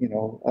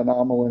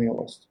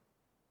amillennialist.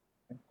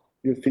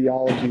 Your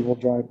theology will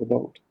drive the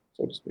boat,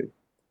 so to speak.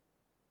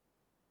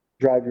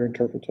 Drive your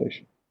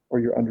interpretation or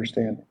your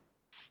understanding.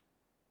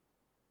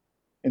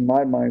 In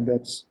my mind,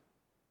 that's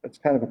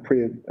kind of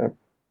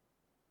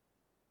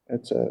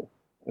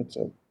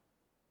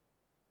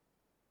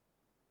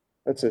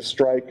that's a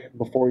strike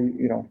before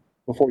you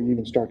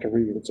even start to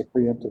read. It's a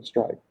preemptive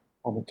strike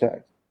on the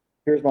text.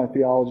 Here's my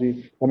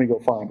theology, let me go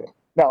find it.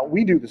 Now,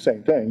 we do the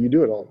same thing. You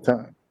do it all the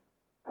time.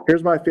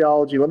 Here's my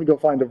theology, let me go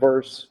find a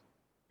verse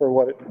for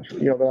what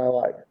that I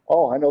like.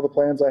 Oh, I know the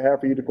plans I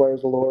have for you,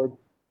 declares the Lord.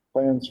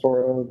 Plans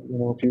for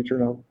a future.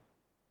 No,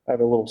 I have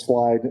a little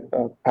slide,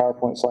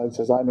 PowerPoint slide that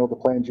says, I know the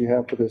plans you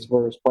have for this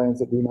verse, plans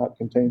that do not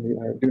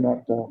do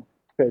not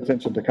pay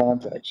attention to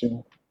context.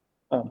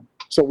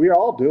 So we're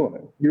all doing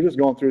it. You're just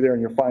going through there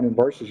and you're finding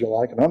verses you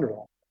like and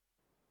underline.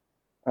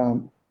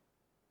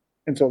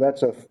 And so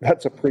that's a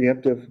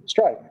preemptive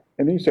strike.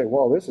 And then you say,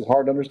 well, this is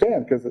hard to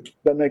understand because it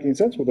doesn't make any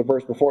sense with the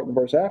verse before it and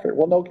the verse after it.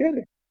 Well, no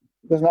kidding.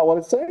 That's not what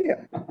it's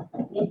saying.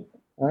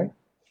 Right?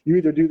 You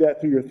either do that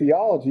through your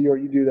theology or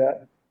you do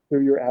that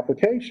through your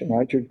application,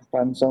 right? You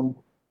find some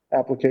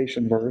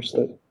application verse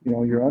that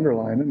you're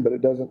underlining, but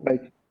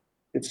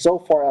it's so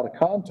far out of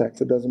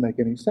context it doesn't make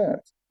any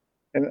sense.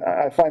 And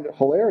I find it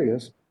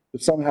hilarious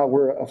that somehow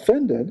we're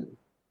offended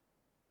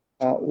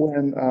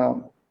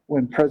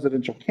when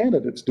presidential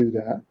candidates do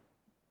that,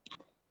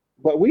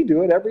 but we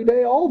do it every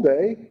day, all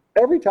day,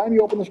 every time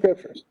you open the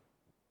scriptures,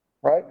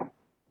 right? Is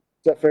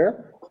that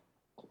fair?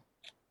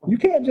 You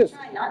can't just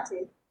Try not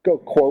to. go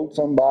quote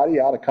somebody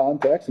out of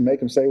context and make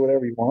them say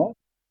whatever you want.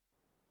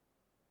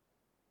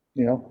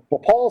 Well,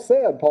 Paul's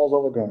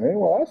over going, hey,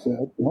 well, I said, I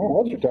don't know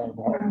what you're talking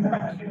about.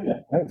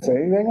 I didn't say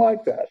anything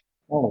like that.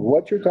 I don't know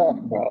what you're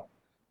talking about.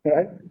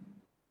 Right?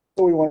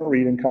 So we want to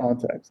read in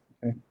context.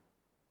 Okay?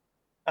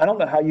 I don't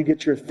know how you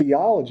get your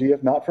theology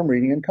if not from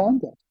reading in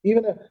context.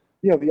 Even if,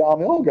 the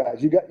Amill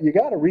guys, you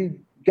got to read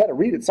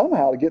it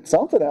somehow to get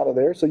something out of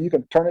there so you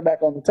can turn it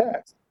back on the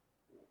text.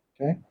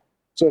 Okay?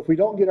 So if we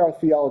don't get our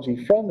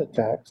theology from the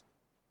text,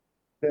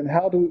 then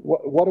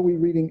what are we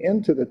reading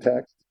into the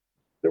text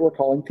that we're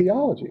calling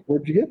theology?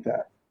 Where'd you get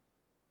that?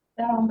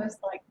 That almost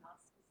like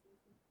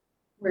Gnosticism,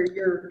 where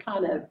you're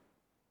kind of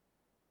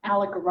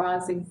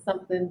allegorizing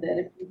something that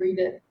if you read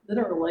it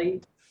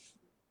literally.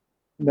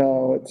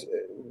 No,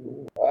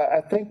 I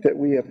think that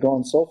we have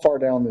gone so far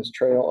down this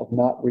trail of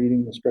not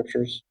reading the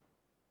scriptures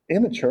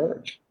in the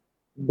church,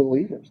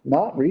 believers,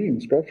 not reading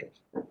the scriptures,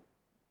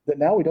 that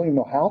now we don't even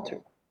know how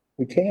to.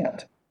 We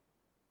can't.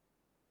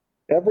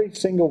 Every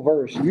single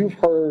verse, you've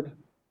heard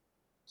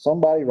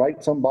somebody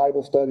write some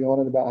Bible study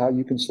on it about how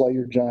you can slay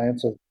your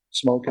giants of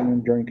smoking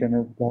and drinking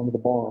or going to the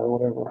bar or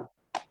whatever.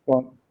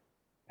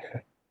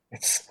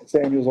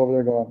 Samuel's over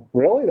there going,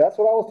 really? That's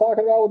what I was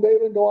talking about with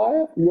David and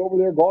Goliath? You over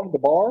there going to the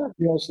bar,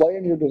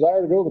 slaying your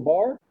desire to go to the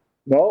bar?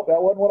 No,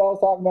 that wasn't what I was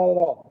talking about at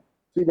all.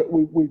 See, but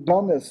we've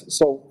done this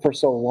for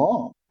so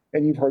long,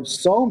 and you've heard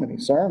so many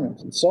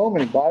sermons and so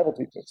many Bible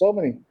teachings, so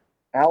many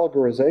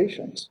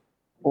allegorizations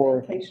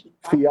or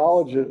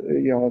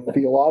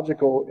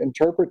theological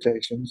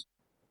interpretations.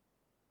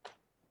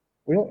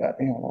 We don't, I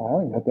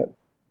don't even have that.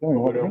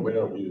 We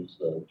don't use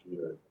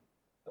Gina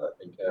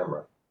in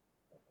camera.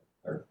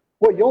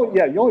 Well, you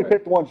only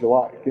pick the ones you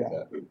like.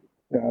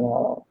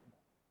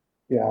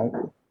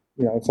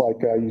 It's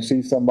like you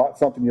see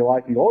something you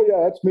like, you go, oh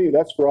yeah, that's me,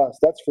 that's for us.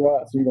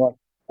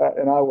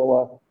 And I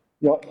will,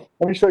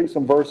 let me show you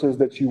some verses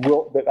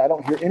that I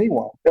don't hear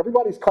anyone.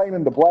 Everybody's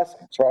claiming the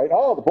blessings, right?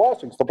 Oh, the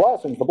blessings.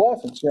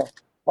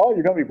 Oh,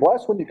 you're going to be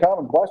blessed when you come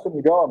and blessed when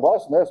you go and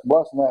blessing this and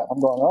blessing that.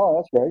 I'm going, oh,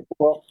 that's great.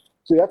 Well,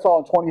 see, that's all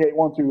in 28,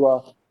 1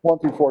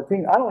 through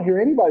 14. I don't hear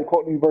anybody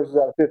quoting these verses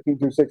out of 15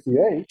 through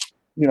 68.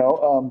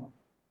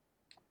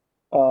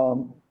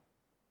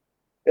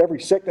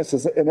 Every sickness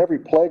and every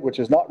plague which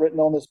is not written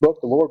on this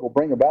book, the Lord will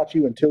bring about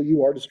you until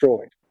you are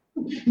destroyed.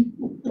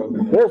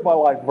 There's my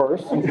life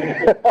verse.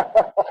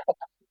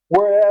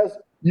 Whereas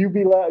you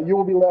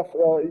will be left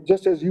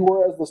just as you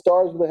were as the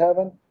stars of the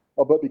heaven,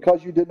 but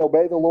because you didn't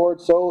obey the Lord,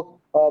 so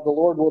the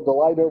Lord will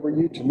delight over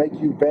you to make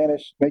you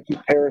vanish, make you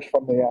perish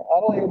from the earth. I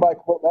don't hear anybody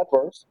quote that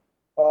verse.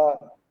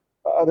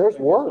 There's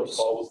worse.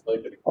 Paul was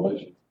thinking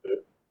Galatians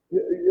 2.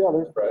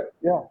 There's right.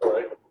 Yeah. All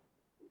right.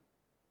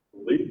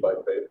 Believe by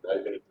faith, now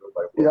you're going to do it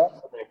by works. Yeah.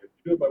 I mean, if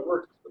you do it by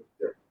works, it's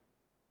different.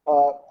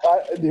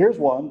 Here's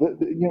one.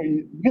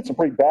 You get some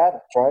pretty bad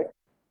ones, right?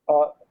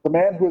 The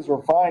man who is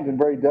refined and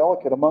very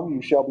delicate among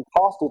you shall be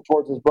hostile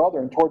towards his brother,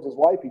 and towards his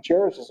wife he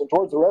cherishes, and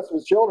towards the rest of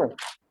his children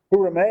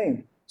who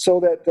remain, so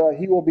that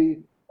he will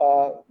be,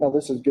 now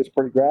gets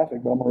pretty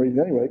graphic, but I'm going to read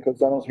it anyway,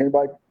 because I don't hear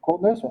anybody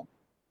quoting this one.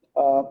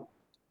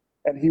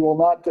 And he will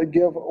not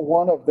give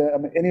one of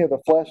them any of the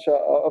flesh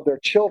of their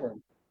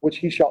children, which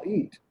he shall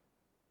eat,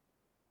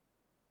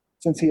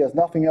 since he has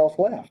nothing else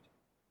left.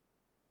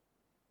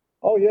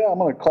 Oh yeah, I'm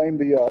going to claim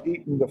the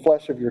eating the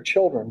flesh of your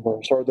children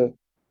verse, or the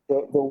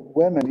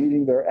women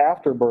eating their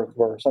afterbirth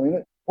verse. I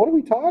mean, what are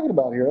we talking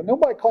about here?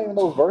 Nobody claiming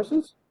those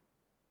verses.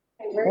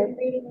 Hey, where are you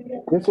reading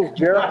again? This is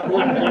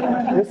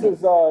This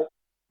is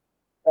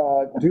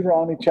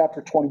Deuteronomy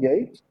chapter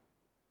 28.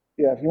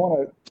 Yeah, if you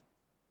want to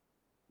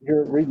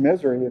read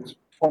misery, it's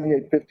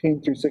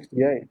 28:15 through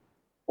 68,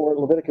 or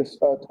Leviticus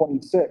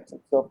 26,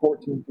 it's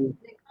 14 through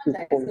In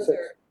context, those 46.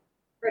 are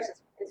verses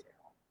from Israel.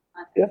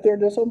 If they're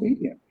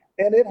disobedient,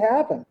 and it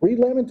happened. Read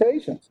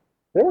Lamentations.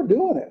 They were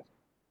doing it.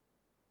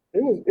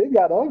 It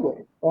got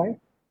ugly, right?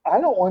 I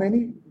don't want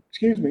any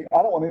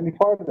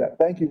part of that.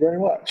 Thank you very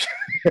much.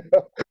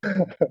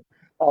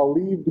 I'll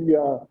leave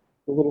the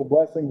little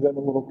blessings and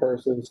the little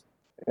curses,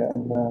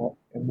 and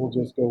we'll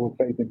just go with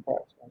faith in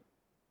Christ.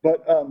 Right?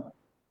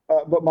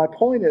 But my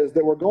point is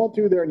that we're going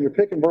through there, and you're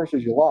picking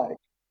verses you like,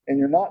 and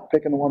you're not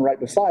picking the one right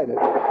beside it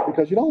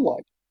because you don't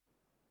like it.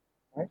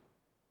 Right?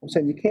 I'm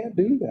saying you can't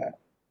do that.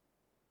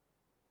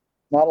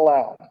 Not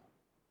allowed.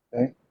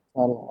 Okay?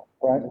 Not allowed.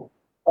 Right?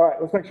 All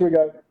right. Let's make sure we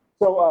got it.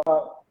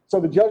 So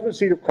the judgment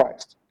seat of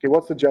Christ. Okay,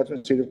 what's the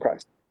judgment seat of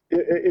Christ?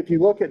 If you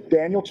look at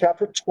Daniel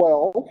chapter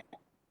 12,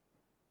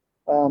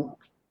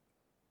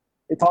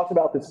 it talks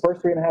about this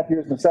first 3.5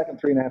 years and the second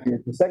 3.5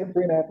 years. The second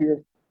 3.5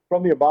 years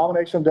from the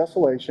abomination of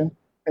desolation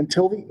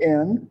until the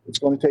end. It's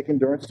going to take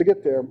endurance to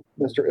get there,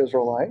 Mr.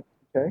 Israelite.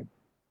 Okay,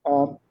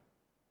 so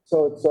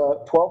it's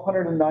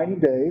 1,290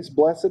 days.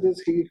 Blessed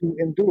is he who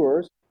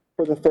endures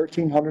for the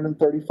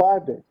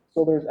 1,335 days.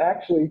 So there's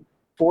actually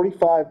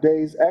 45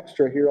 days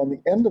extra here on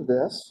the end of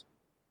this,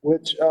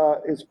 which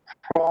is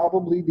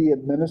probably the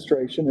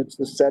administration. It's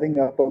the setting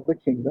up of the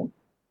kingdom.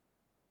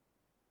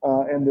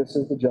 And this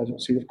is the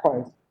judgment seat of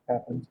Christ.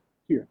 Happens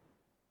here.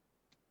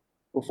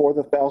 Before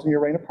the 1,000-year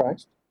reign of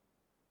Christ,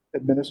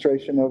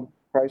 administration of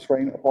Christ's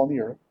reign upon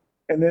the earth.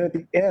 And then at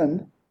the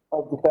end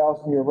of the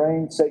 1,000-year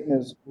reign, Satan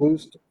is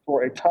loosed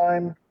for a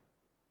time.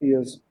 He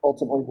is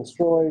ultimately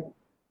destroyed.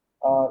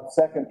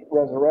 Second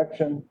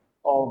resurrection,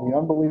 all of the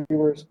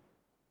unbelievers,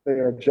 they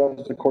are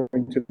judged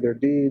according to their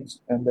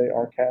deeds, and they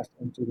are cast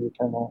into the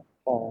eternal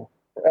fire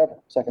forever.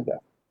 Second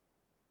death.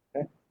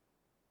 Okay.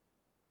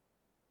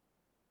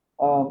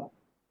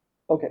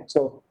 Okay.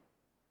 So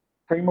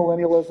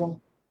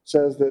premillennialism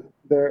says that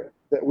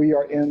we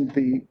are in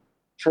the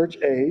church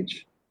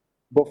age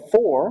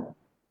before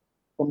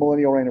the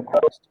millennial reign of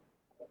Christ.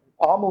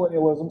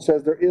 Amillennialism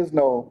says there is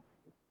no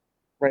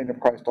reign of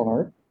Christ on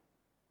earth.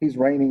 He's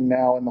reigning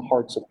now in the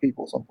hearts of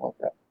people, something like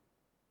that.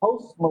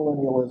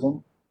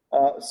 Postmillennialism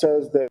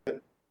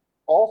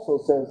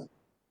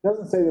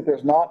doesn't say that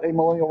there's not a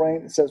millennial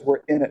reign. It says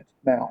we're in it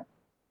now.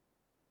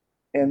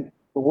 And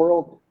the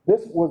world,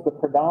 this was the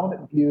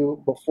predominant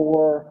view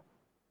before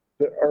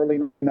the early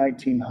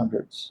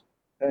 1900s.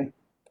 Okay,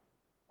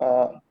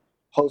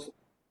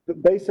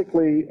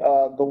 basically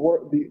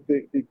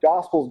the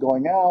gospel's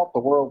going out, the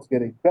world's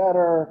getting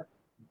better,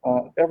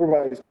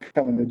 everybody's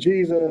coming to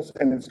Jesus,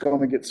 and it's going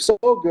to get so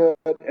good,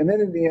 and then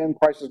in the end,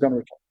 Christ is going to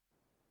return.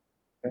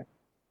 Okay,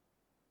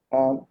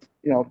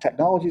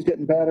 technology's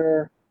getting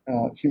better,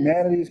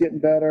 humanity's getting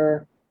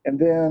better, and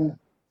then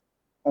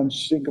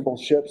unsinkable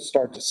ships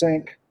start to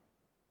sink,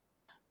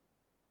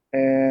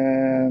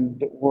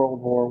 and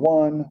World War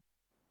I,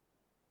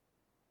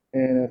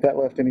 and if that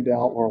left any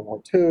doubt, World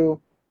War II,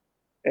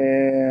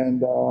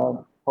 and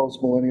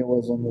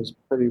post-millennialism is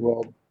pretty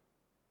well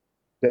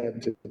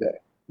dead today.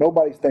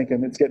 Nobody's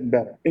thinking it's getting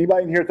better.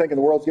 Anybody in here thinking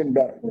the world's getting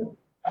better?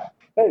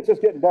 Hey, it's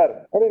just getting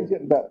better. Everything's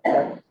getting better.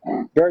 Right?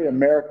 Very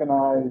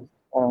Americanized,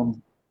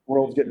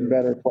 world's getting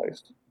better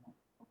place.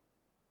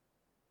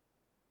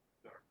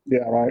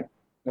 Yeah, right.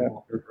 Yeah.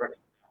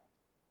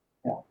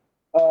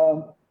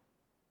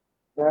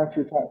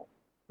 Rapture time.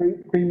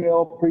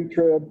 Pre-mill,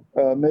 pre-trib,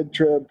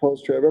 mid-trib,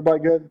 post-trib. Everybody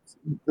good?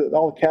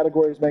 All the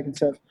categories making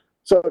sense.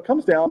 So it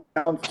comes down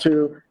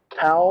to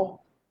how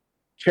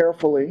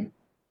carefully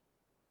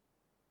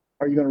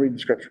are you going to read the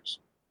scriptures?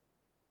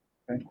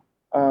 Okay.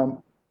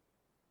 And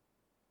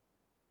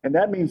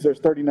that means there's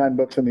 39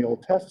 books in the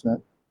Old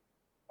Testament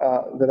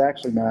that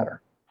actually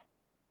matter.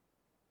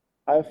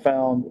 I've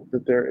found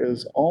that there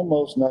is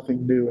almost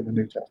nothing new in the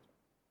New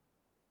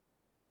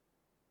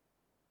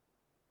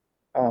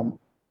Testament.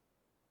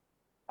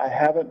 I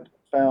haven't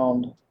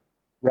found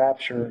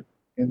rapture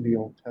in the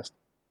Old Testament.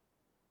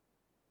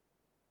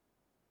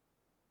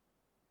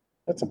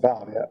 That's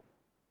about it.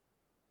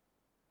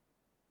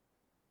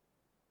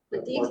 The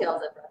details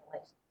of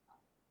Revelation.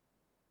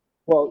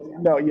 Well,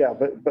 no, yeah,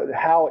 but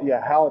how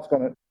it's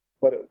going to,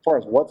 but as far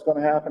as what's going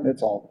to happen,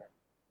 it's all there.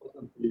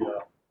 Wasn't the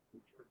church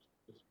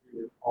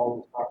dispute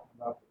always talking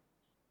about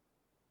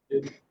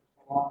the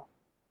on?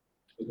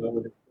 So that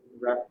would include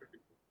the rapture.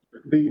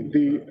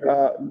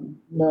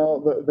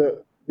 No,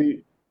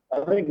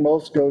 I think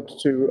most go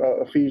to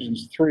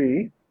Ephesians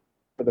 3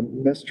 for the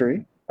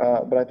mystery,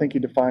 but I think he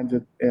defines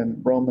it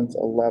in Romans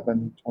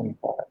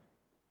 11:25.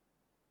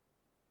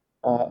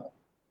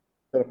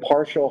 That a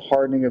partial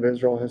hardening of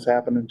Israel has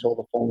happened until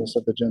the fullness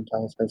of the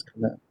Gentiles has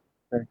come in.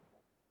 Okay?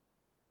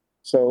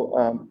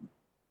 So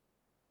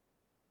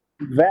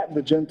that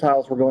the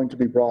Gentiles were going to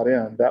be brought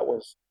in, that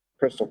was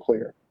crystal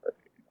clear.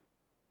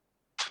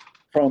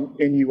 From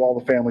in you all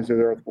the families of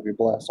the earth will be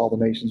blessed, all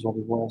the nations will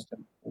be blessed.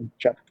 In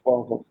chapter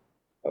 12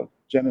 of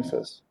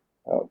Genesis,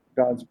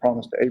 God's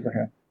promise to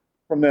Abraham.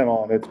 From then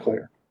on, it's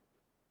clear.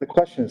 The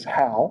question is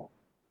how,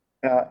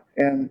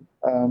 and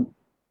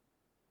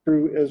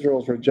through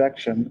Israel's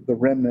rejection, the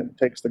remnant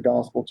takes the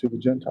gospel to the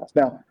Gentiles.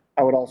 Now,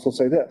 I would also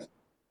say this,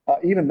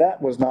 even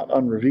that was not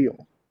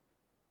unrevealed.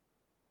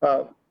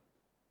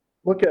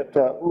 Look at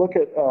the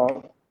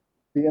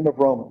end of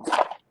Romans.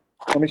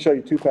 Let me show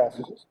you two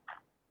passages.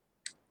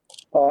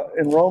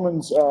 In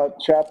Romans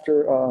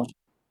chapter,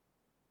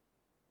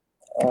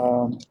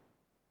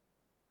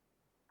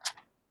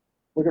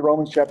 look at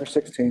Romans chapter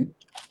 16,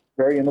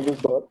 very end of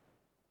this book,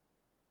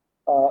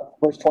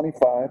 verse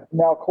 25.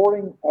 Now,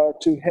 according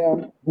to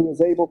him who is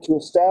able to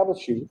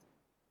establish you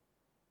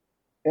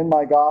in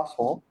my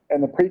gospel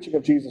and the preaching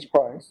of Jesus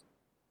Christ,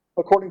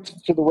 according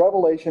to the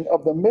revelation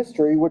of the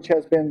mystery which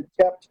has been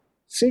kept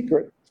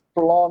secret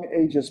for long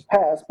ages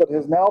past, but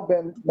has now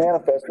been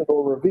manifested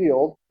or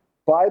revealed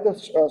by the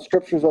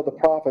scriptures of the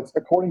prophets,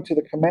 according to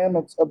the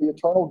commandments of the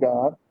eternal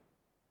God,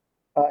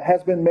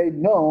 has been made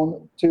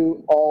known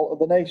to all of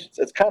the nations.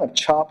 It's kind of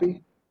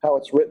choppy how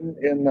it's written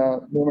in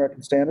New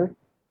American Standard.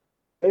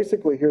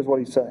 Basically, here's what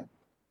he's saying.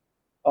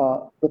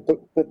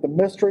 That the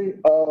mystery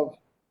of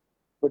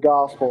the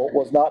gospel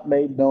was not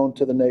made known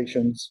to the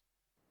nations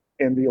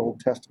in the Old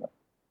Testament.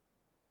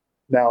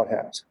 Now it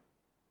has.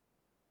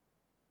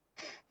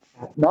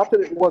 Not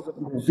that it wasn't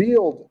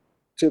revealed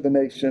to the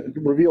nation,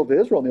 revealed to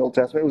Israel in the Old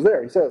Testament. It was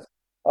there. He says,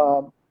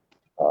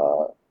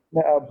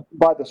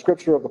 by the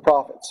scripture of the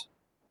prophets.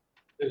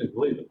 They didn't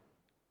believe it.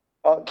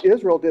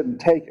 Israel didn't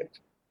take it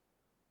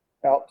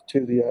out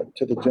to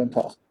the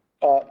Gentiles.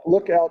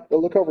 Look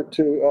over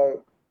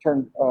to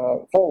turn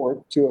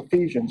forward to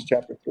Ephesians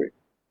chapter 3.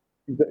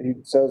 He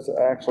says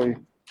actually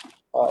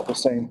the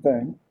same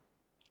thing.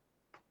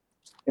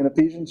 In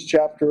Ephesians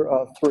chapter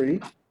 3,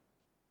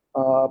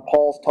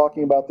 Paul's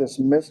talking about this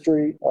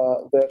mystery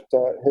that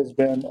has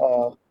been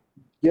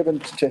given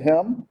to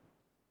him.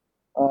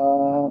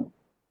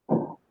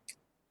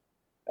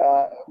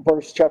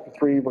 Chapter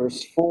 3,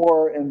 verse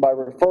 4, and by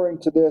referring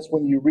to this,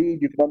 when you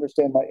read, you can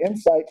understand my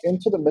insight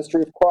into the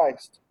mystery of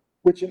Christ,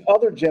 which in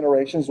other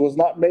generations was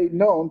not made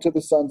known to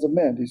the sons of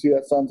men. Do you see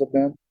that, sons of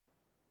men?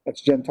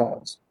 That's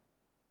Gentiles.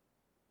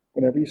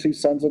 Whenever you see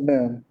sons of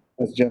men,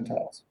 that's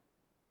Gentiles.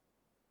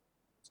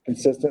 It's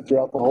consistent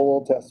throughout the whole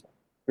Old Testament,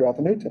 throughout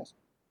the New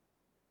Testament.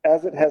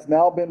 As it has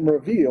now been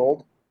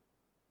revealed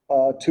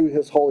to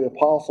his holy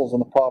apostles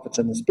and the prophets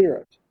in the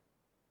Spirit,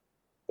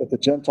 that the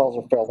Gentiles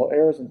are fellow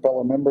heirs and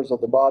fellow members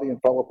of the body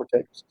and fellow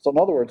partakers. So in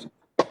other words,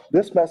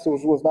 this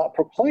message was not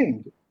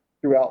proclaimed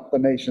throughout the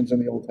nations in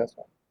the Old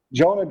Testament.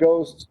 Jonah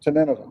goes to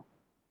Nineveh,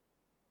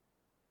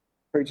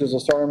 preaches a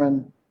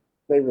sermon,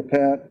 they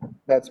repent,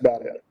 that's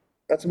about it.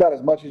 That's about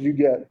as much as you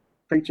get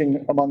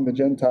preaching among the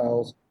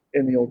Gentiles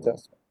in the Old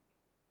Testament,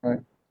 right?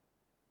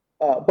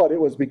 But it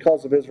was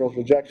because of Israel's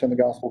rejection, the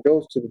gospel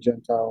goes to the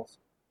Gentiles,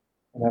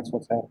 and that's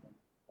what's happening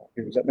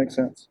here. Does that make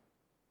sense?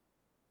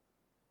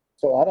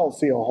 So I don't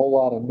see a whole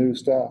lot of new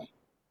stuff.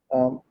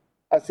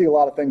 I see a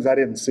lot of things I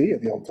didn't see in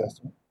the Old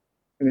Testament.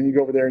 And then you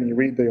go over there and you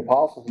read the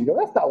apostles, and you go,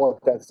 that's not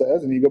what that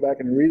says. And you go back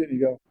and you read it, and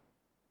you go,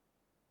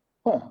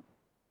 huh,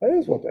 that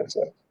is what that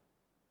says.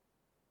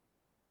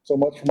 So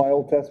much for my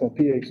Old Testament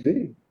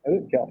PhD. I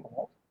didn't count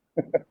on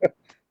that.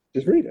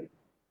 Just read it.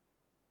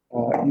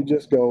 You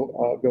just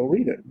go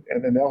read it,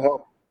 and then they'll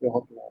help you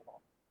along.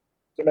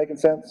 Is it making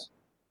sense?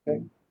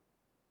 Okay.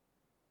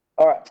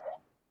 All right.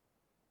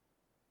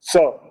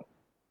 So,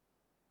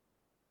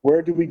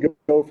 where do we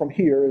go from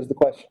here is the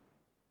question.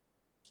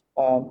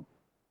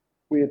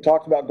 We had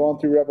talked about going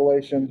through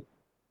Revelation,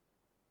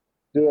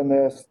 doing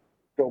this,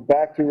 go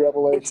back through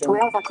Revelation. It's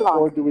 12 o'clock.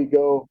 Or do we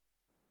go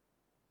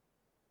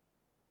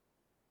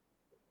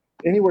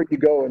anywhere you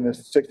go in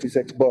this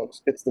 66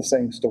 books, it's the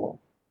same story.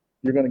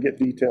 You're going to get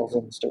details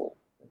in the story.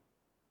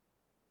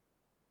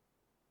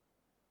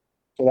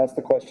 So that's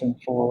the question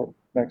for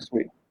next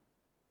week.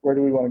 Where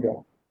do we want to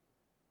go?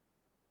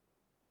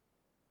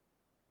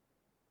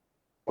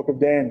 Book of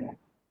Daniel.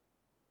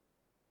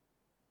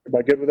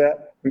 Everybody good with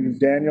that? We use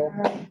Daniel,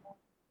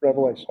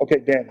 Revelation. Okay,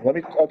 Daniel.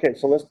 Okay,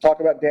 so let's talk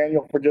about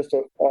Daniel for just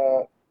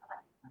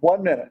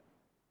 1 minute.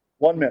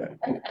 1 minute.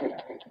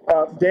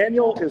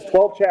 Daniel is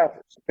 12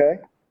 chapters,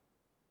 okay?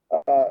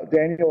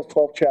 Daniel is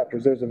 12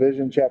 chapters. There's a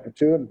vision chapter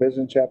 2 and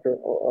vision chapter,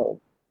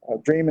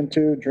 dream in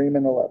 2, dream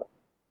in 11.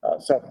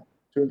 7,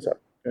 2 and 7,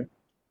 okay?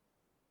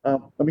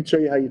 Let me show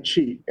you how you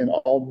cheat in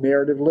all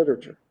narrative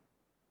literature.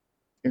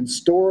 In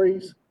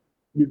stories,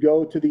 you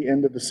go to the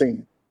end of the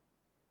scene.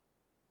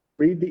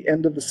 Read the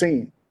end of the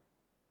scene.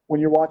 When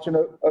you're watching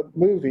a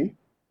movie,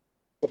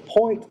 the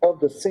point of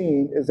the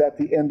scene is at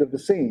the end of the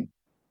scene,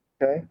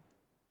 okay?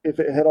 If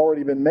it had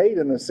already been made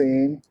in the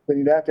scene, then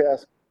you'd have to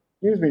ask,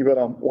 excuse me, but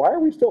why are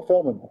we still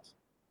filming this?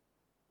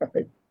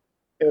 Right?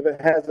 If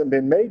it hasn't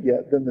been made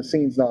yet, then the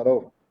scene's not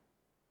over.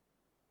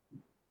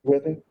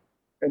 With me?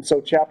 And so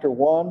chapter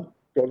 1,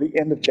 go to the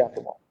end of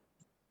chapter 1.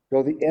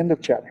 Go to the end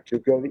of chapter 2.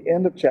 Go to the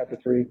end of chapter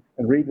 3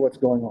 and read what's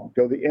going on.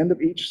 Go to the end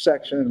of each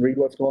section and read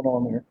what's going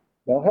on there.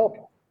 That'll help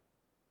you.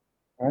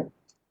 All right?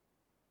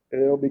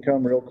 It'll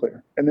become real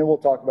clear. And then we'll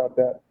talk about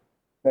that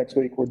next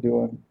week. We're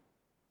doing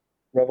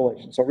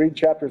Revelation. So read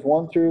chapters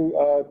 1 through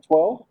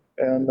 12,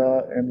 and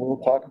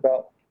we'll talk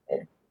about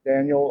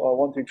Daniel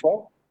 1 through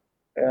 12,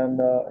 and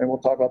we'll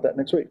talk about that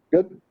next week.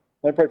 Good?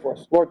 Let me pray for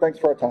us. Lord, thanks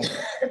for our time.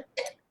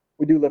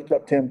 We do lift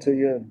up Tim to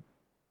you, and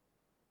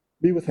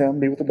be with him,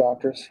 be with the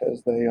doctors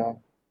as they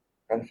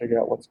try to figure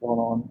out what's going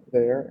on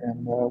there.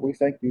 And we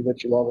thank you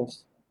that you love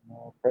us.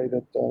 Pray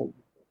that you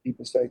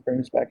keep us safe. Bring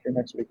us back here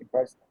next week in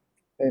Christ's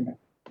name. Amen.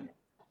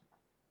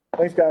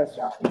 Thanks, guys.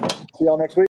 See y'all next week.